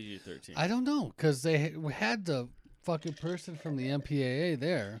Titanic PG-13? I don't know, because they had the fucking person from the MPAA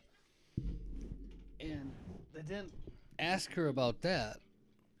there, and they didn't ask her about that.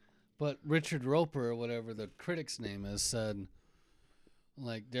 But Richard Roper, or whatever the critic's name is, said,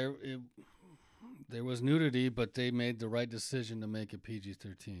 like, there was nudity, but they made the right decision to make it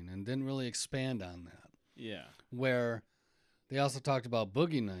PG-13 and didn't really expand on that. Yeah. Where they also talked about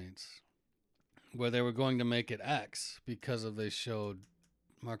Boogie Nights, where they were going to make it X because they showed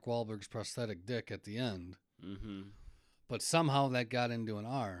Mark Wahlberg's prosthetic dick at the end. Mm-hmm. But somehow that got into an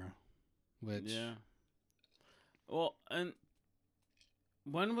R, which... Yeah. Well, and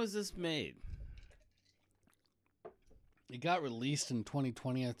when was this made? It got released in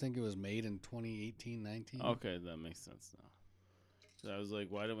 2020. I think it was made in 2018, 19. Okay, that makes sense now. So I was like,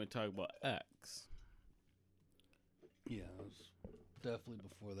 why didn't we talk about X? Yeah, it was definitely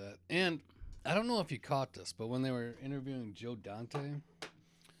before that. And I don't know if you caught this, but when they were interviewing Joe Dante,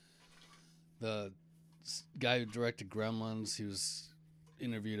 the guy who directed Gremlins, he was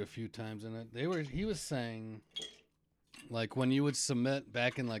interviewed a few times in it. He was saying, like, when you would submit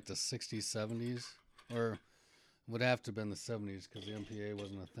back in like the 60s, 70s, or would have to have been the 70s because the MPA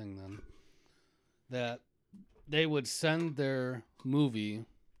wasn't a thing then, that they would send their movie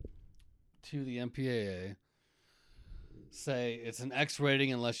to the MPAA, say it's an X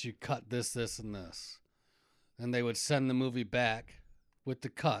rating unless you cut this, this, and this. And they would send the movie back with the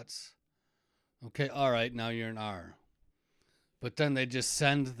cuts. Okay, all right, now you're an R. But then they just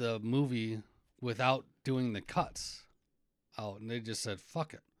send the movie without doing the cuts out, and they just said,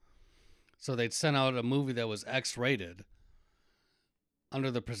 fuck it. So they'd send out a movie that was X-rated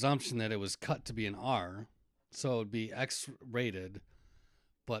under the presumption that it was cut to be an R. So it would be X-rated,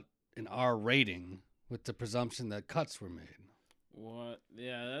 but an R rating with the presumption that cuts were made. What?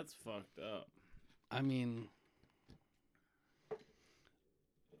 Yeah, that's fucked up. I mean...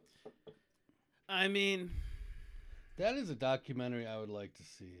 that is a documentary I would like to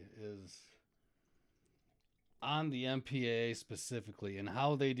see, is on the MPAA specifically and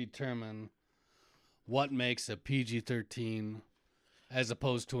how they determine what makes a PG-13 as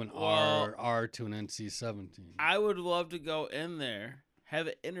opposed to an R to an NC-17. I would love to go in there, have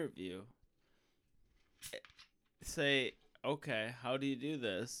an interview, say, okay, how do you do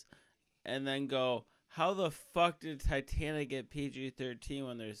this? And then go, how the fuck did Titanic get PG-13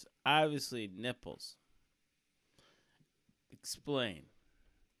 when there's obviously nipples? Explain.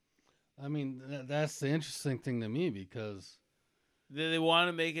 I mean, that's the interesting thing to me, because... they want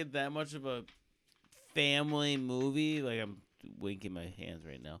to make it that much of a family movie? Like, I'm winking my hands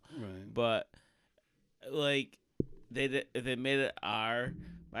right now. Right. But, like, if they made it R,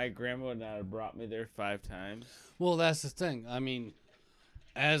 my grandma would not have brought me there 5 times. Well, that's the thing. I mean,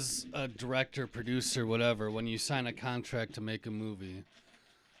 as a director, producer, whatever, when you sign a contract to make a movie,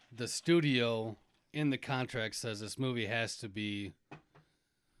 the studio in the contract says this movie has to be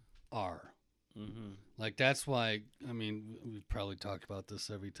R. Mm-hmm. Like, that's why, I mean, we probably talk about this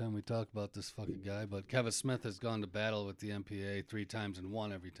every time we talk about this fucking guy, but Kevin Smith has gone to battle with the MPA 3 times and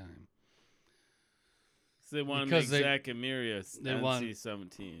won every time. So they want to make Zack and Miri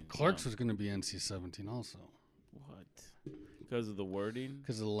NC-17. Clerks was going to be NC-17 also. What? Because of the wording?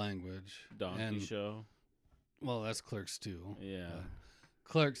 Because of the language. Donkey Show? Well, that's Clerks too. Yeah.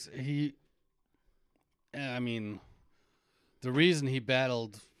 Clerks, I mean, the reason he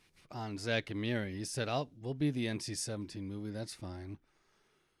battled on Zack and Miri, he said, we'll be the NC-17 movie, that's fine.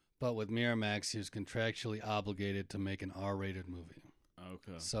 But with Miramax, he was contractually obligated to make an R-rated movie.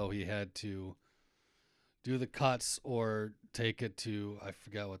 Okay. So he had to do the cuts or take it to, I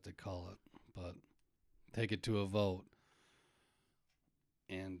forgot what they call it, but take it to a vote.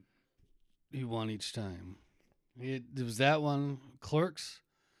 And he won each time. It was that one, Clerks.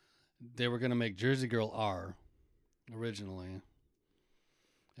 They were going to make Jersey Girl R originally.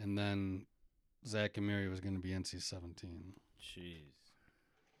 And then Zack and Miri was going to be NC-17. Jeez.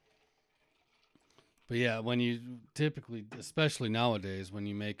 But yeah, when you typically, especially nowadays, when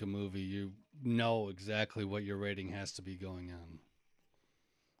you make a movie, you know exactly what your rating has to be going on.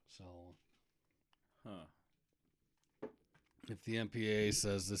 So, if the MPAA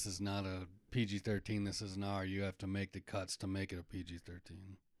says this is not a PG-13, this is an R, you have to make the cuts to make it a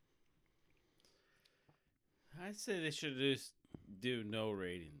PG-13. I'd say they should just do no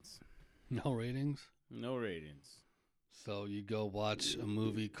ratings. No ratings? No ratings. So you go watch a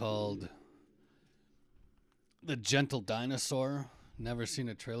movie called The Gentle Dinosaur. Never seen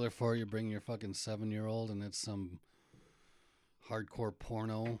a trailer for it. You bring your fucking 7-year-old and it's some hardcore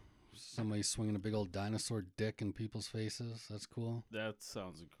porno. Somebody swinging a big old dinosaur dick in people's faces. That's cool. That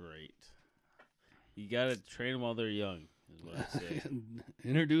sounds great. You gotta train them while they're young, is what I say.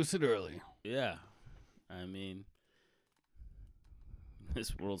 Introduce it early. Yeah. I mean,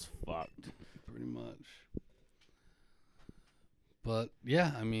 this world's fucked. Pretty much. But,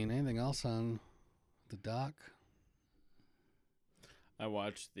 yeah, I mean, anything else on the doc? I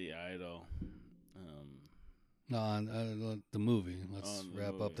watched The Idol. No, on the movie. Let's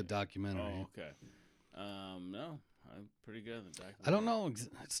wrap up the documentary. Oh, okay. No, I'm pretty good at the documentary. I don't know.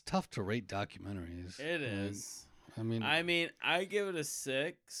 It's tough to rate documentaries. It is. I mean, I give it a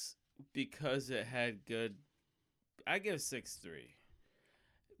 6 because it had good. I give 6.3,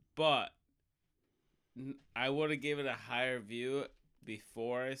 but I would have given it a higher view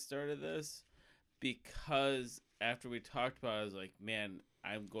before I started this, because after we talked about it, I was like, man,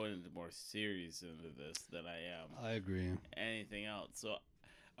 I'm going into more serious into this than I am. I agree. Anything else. So,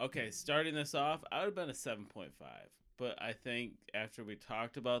 okay, starting this off, I would have been a 7.5. But I think after we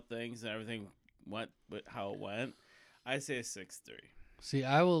talked about things and everything went with how it went, I say a 6.3. See,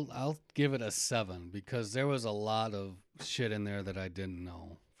 I'll give it a 7 because there was a lot of shit in there that I didn't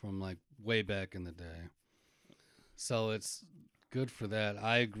know from like way back in the day. So it's good for that.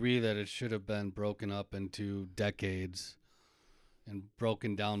 I agree that it should have been broken up into decades and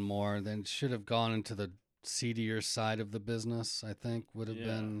broken down more. Then it should have gone into the seedier side of the business, I think, would have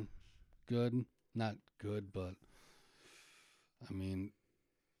been good. Not good, but I mean,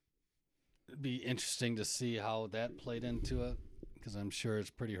 it'd be interesting to see how that played into it, because I'm sure it's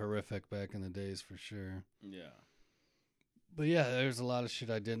pretty horrific back in the days for sure. Yeah. But yeah, there's a lot of shit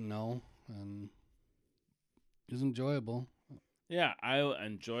I didn't know, and it was enjoyable. Yeah, I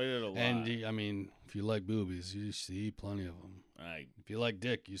enjoyed it a lot. And I mean, if you like boobies, you see plenty of them. If you like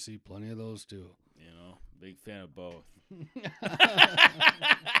dick, you see plenty of those too. You know, big fan of both.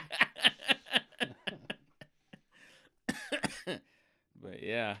 But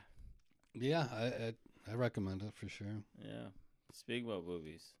yeah. Yeah, I recommend it for sure. Yeah. Speaking about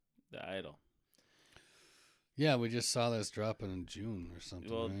movies, The Idol. Yeah, we just saw this dropping in June or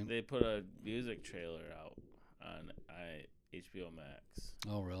something. Well, right? They put a music trailer out on HBO Max.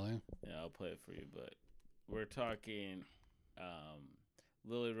 Oh, really? Yeah, I'll play it for you. But we're talking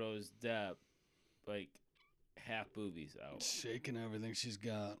Lily Rose Depp, like half boobies out, shaking everything she's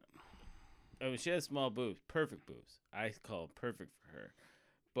got. I mean, she has small boobs, perfect boobs. I call them perfect for her.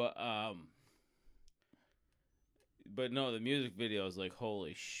 But no, the music video is like,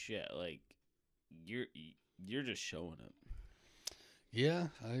 holy shit! Like, you're just showing it. Yeah,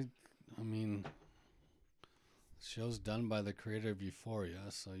 I mean, the show's done by the creator of Euphoria,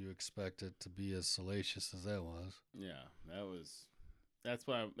 so you expect it to be as salacious as that was. Yeah, that's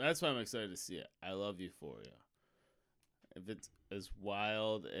why I'm excited to see it. I love Euphoria. If it's as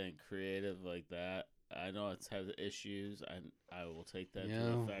wild and creative like that, I know it has issues. I will take that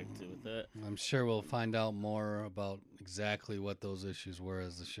into effect with it. I'm sure we'll find out more about exactly what those issues were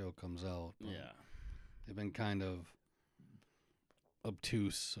as the show comes out. Yeah. They've been kind of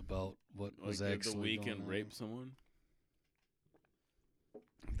obtuse about what was actually did The Weeknd rape someone?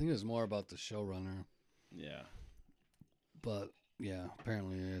 I think it was more about the showrunner. Yeah. But, yeah,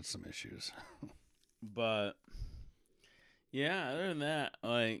 apparently it had some issues. But, yeah, other than that,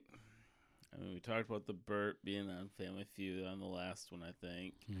 like, I mean, we talked about the Burt being on Family Feud on the last one, I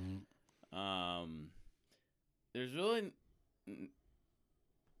think. Mm-hmm. There's really...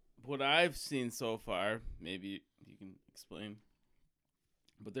 What I've seen so far, maybe you can explain,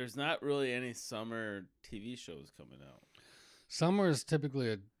 but there's not really any summer TV shows coming out. Summer is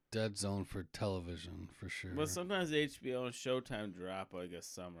typically a dead zone for television, for sure. But sometimes HBO and Showtime drop like a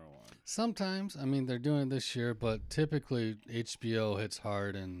summer one. Sometimes. I mean, they're doing it this year, but typically HBO hits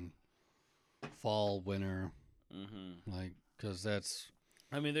hard in fall, winter. Mm-hmm. Like, because that's...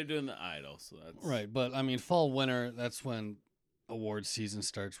 I mean, they're doing The Idol, so that's... Right, but I mean, fall, winter, that's when award season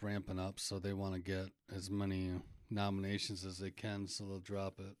starts ramping up, so they want to get as many nominations as they can, so they'll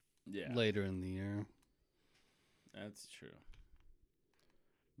drop it later in the year. That's true.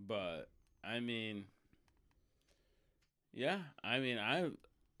 But I mean, yeah, I mean,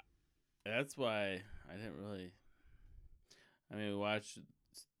 that's why I didn't really. I mean, we watched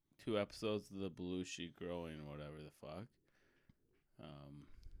 2 episodes of the Belushi growing or whatever the fuck.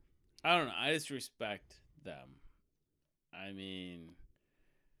 I don't know. I just respect them. I mean,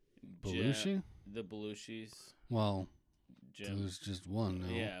 Belushi? The Belushis. Well, there's just one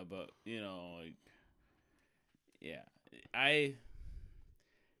now. Yeah, but, you know, like, yeah. I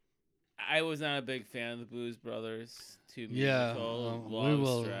was not a big fan of the Blues Brothers. Too musical,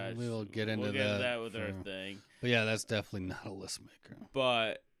 we will get into that with our thing. But yeah, that's definitely not a list maker.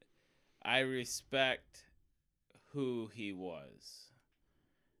 But I respect who he was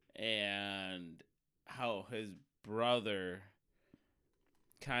and how his brother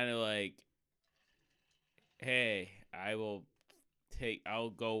kind of like, hey, I'll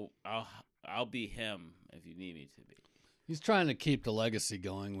be him if you need me to be. He's trying to keep the legacy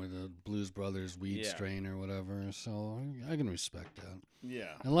going with the Blues Brothers weed strain or whatever, so I can respect that.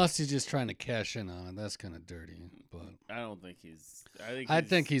 Yeah. Unless he's just trying to cash in on it. That's kind of dirty. But I don't think he's... I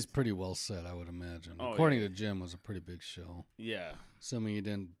think he's pretty well set, I would imagine. According to Jim, it was a pretty big show. Yeah. Assuming he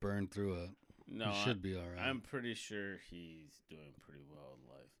didn't burn through it. No, he should be all right. I'm pretty sure he's doing pretty well in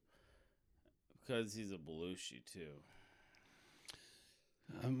life. Because he's a Belushi, too.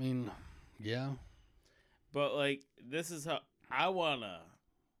 I mean, yeah. But, like, this is how I wanna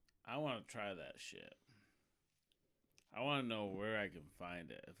try that shit. I want to know where I can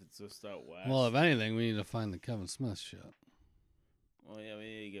find it. If it's just out west. Well, if anything, we need to find the Kevin Smith shit. Well, yeah, we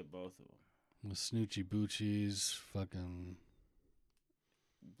need to get both of them. The Snoochie Boochies, fucking...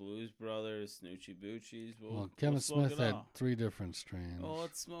 Blues Brothers, Snoochie Boochies. Well, Kevin Smith had 3 different strains. Oh,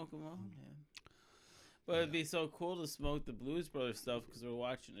 let's smoke them all, man. But it'd be so cool to smoke the Blues Brothers stuff because we're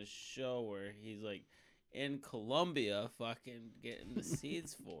watching a show where he's, like, in Colombia fucking getting the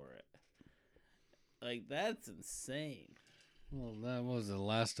seeds for it. Like, that's insane. Well, that was the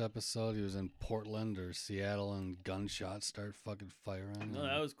last episode. He was in Portland or Seattle, and gunshots start fucking firing. No,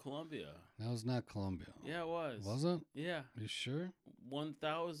 that was Columbia. That was not Columbia. Yeah, it was. Was it? Yeah. You sure?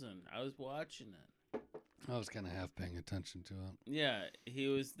 1000. I was watching it. I was kind of half paying attention to it. Yeah, he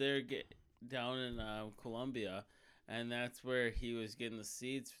was there down in Columbia, and that's where he was getting the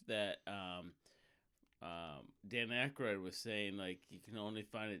seeds that Dan Aykroyd was saying, like, you can only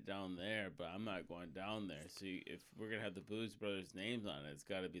find it down there, but I'm not going down there. So if we're going to have the Blues Brothers names on it, it's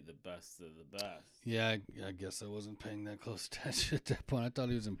got to be the best of the best. Yeah, I guess I wasn't paying that close attention at that point. I thought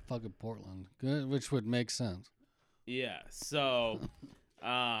he was in fucking Portland, which would make sense. Yeah, so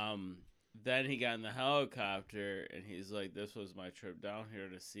then he got in the helicopter, and he's like, this was my trip down here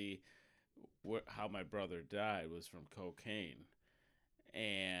to see how my brother died was from cocaine.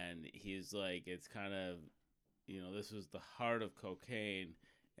 And he's like, it's kind of, this was the heart of cocaine,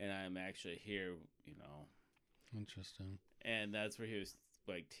 and I'm actually here, Interesting. And that's where he was,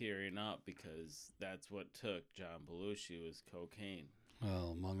 like, tearing up, because that's what took John Belushi was cocaine.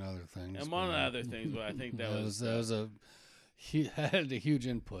 Well, among other things. Among other things, but I think he had a huge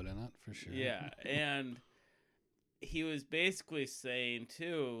input in it, for sure. Yeah, and he was basically saying,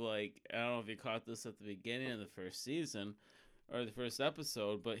 too, like, I don't know if you caught this at the beginning of the first season, or the first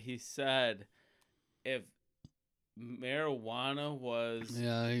episode, but he said if marijuana was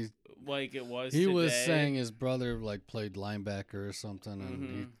like it was he today, was saying his brother like played linebacker or something,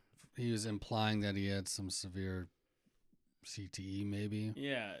 and he was implying that he had some severe CTE maybe.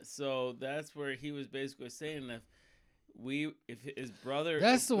 Yeah, so that's where he was basically saying if his brother,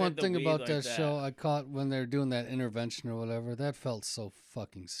 that's the one thing about that show I caught when they're doing that intervention or whatever, that felt so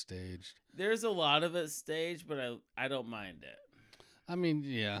fucking staged. There's a lot of it staged, but I don't mind it. I mean,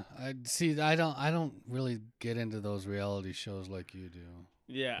 yeah, I don't really get into those reality shows like you do.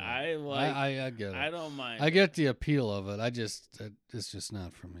 Yeah, I get it. I don't mind. I get the appeal of it. It's just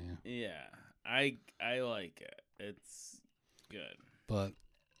not for me. Yeah, I like it. It's good. But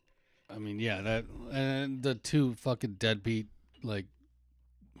I mean, yeah, that and the two fucking deadbeat like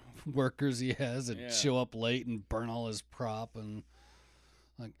workers he has that show up late and burn all his prop, and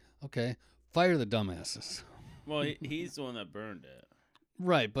like, okay, fire the dumbasses. Well, he's the one that burned it.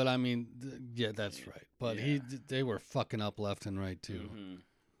 Right, but I mean, yeah, that's right. But they were fucking up left and right too. Mm-hmm.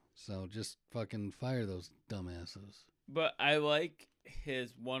 So just fucking fire those dumbasses. But I like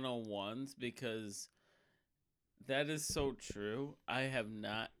his 101s because that is so true. I have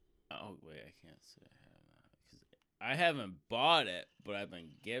not. Oh wait, I can't say I have not, because I haven't bought it, but I've been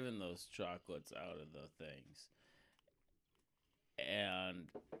given those chocolates out of the things,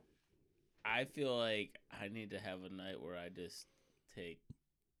 and I feel like I need to have a night where I just take,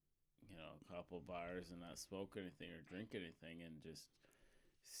 a couple bars and not smoke anything or drink anything and just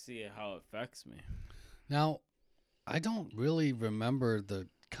see how it affects me. Now, I don't really remember the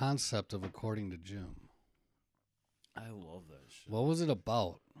concept of According to Jim. I love that shit. What was it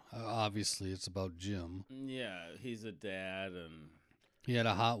about? Obviously, it's about Jim. Yeah, he's a dad, and he had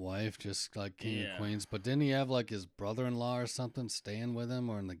a hot wife, just like King of Queens. But didn't he have like his brother-in-law or something staying with him,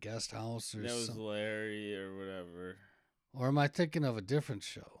 or in the guest house, or that was Larry or whatever? Or am I thinking of a different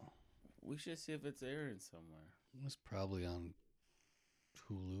show? We should see if it's airing somewhere. It's probably on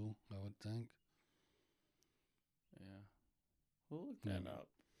Hulu, I would think. Yeah, we'll look that up.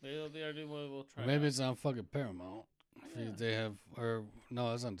 We'll try. Or maybe it's on fucking Paramount. Yeah. They have, or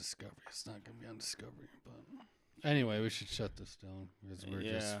no, it's on Discovery. It's not gonna be on Discovery, but anyway, we should shut this down because we're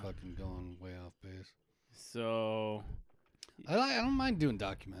just fucking going way off base. So, I don't mind doing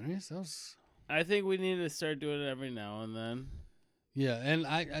documentaries. I think we need to start doing it every now and then. Yeah,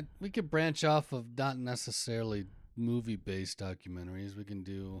 and we could branch off of not necessarily movie-based documentaries. We can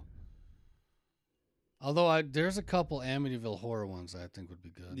do. Although there's a couple Amityville horror ones I think would be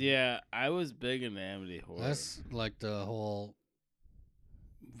good. Yeah, I was big into Amity horror. That's like the whole.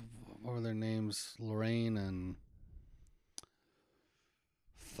 What were their names? Lorraine and.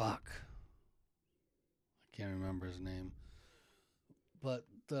 Fuck. I can't remember his name. But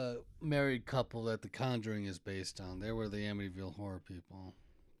the married couple that The Conjuring is based on, they were the Amityville horror people.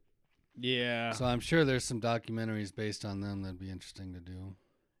 Yeah. So I'm sure there's some documentaries based on them that'd be interesting to do.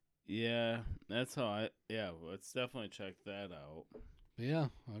 Yeah, that's how let's definitely check that out. But yeah.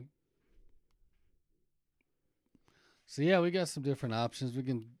 So yeah, we got some different options. We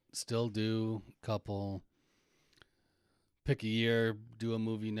can still do a couple, pick a year, do a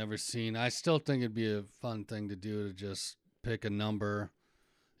movie never seen. I still think it'd be a fun thing to do, to just pick a number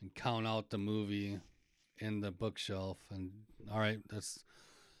and count out the movie in the bookshelf. And all right, that's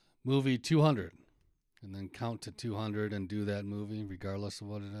movie 200. And then count to 200 and do that movie regardless of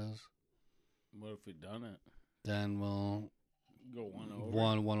what it is. What if we done it? Then we'll Go one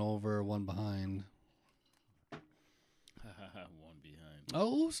over. One over, one behind. One behind.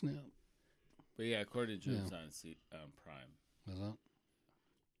 Oh snap! But yeah, according to Jim's on Prime. Is that?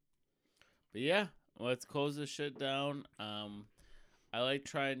 But yeah, let's close this shit down. I like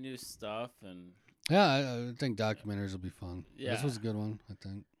trying new stuff, and yeah, I think documentaries will be fun. Yeah. This was a good one, I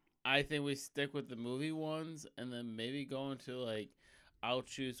think. I think we stick with the movie ones, and then maybe go into like, I'll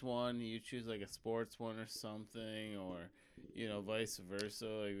choose one, you choose like a sports one or something, or vice versa.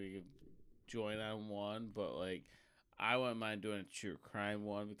 Like we could join on one, but like I wouldn't mind doing a true crime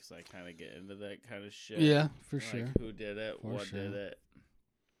one because I kind of get into that kind of shit. Yeah, for like, sure. Who did it? What did it?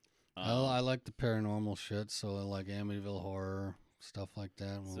 I like the paranormal shit, so I like Amityville Horror, stuff like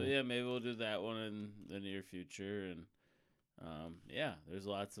that. So yeah, maybe we'll do that one in the near future, and yeah, there's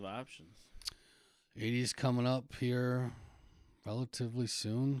lots of options. 80s coming up here relatively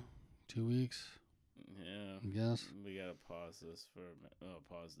soon, 2 weeks. Yeah, I guess we gotta pause this for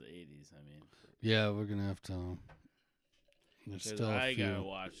pause the 80s. I mean, yeah, we're gonna have to. There's still a few. Gotta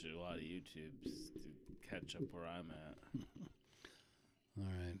watch a lot of YouTube to catch up where I'm at. All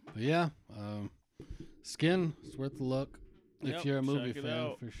right, but yeah, Skin, it's worth the look if you're a movie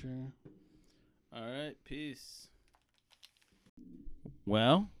fan, for sure. All right, peace.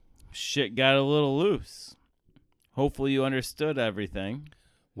 Well, shit got a little loose. Hopefully you understood everything.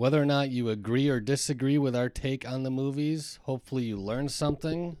 Whether or not you agree or disagree with our take on the movies, hopefully you learned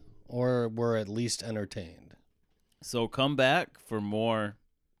something or were at least entertained. So come back for more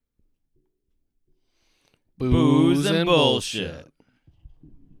Booze and bullshit.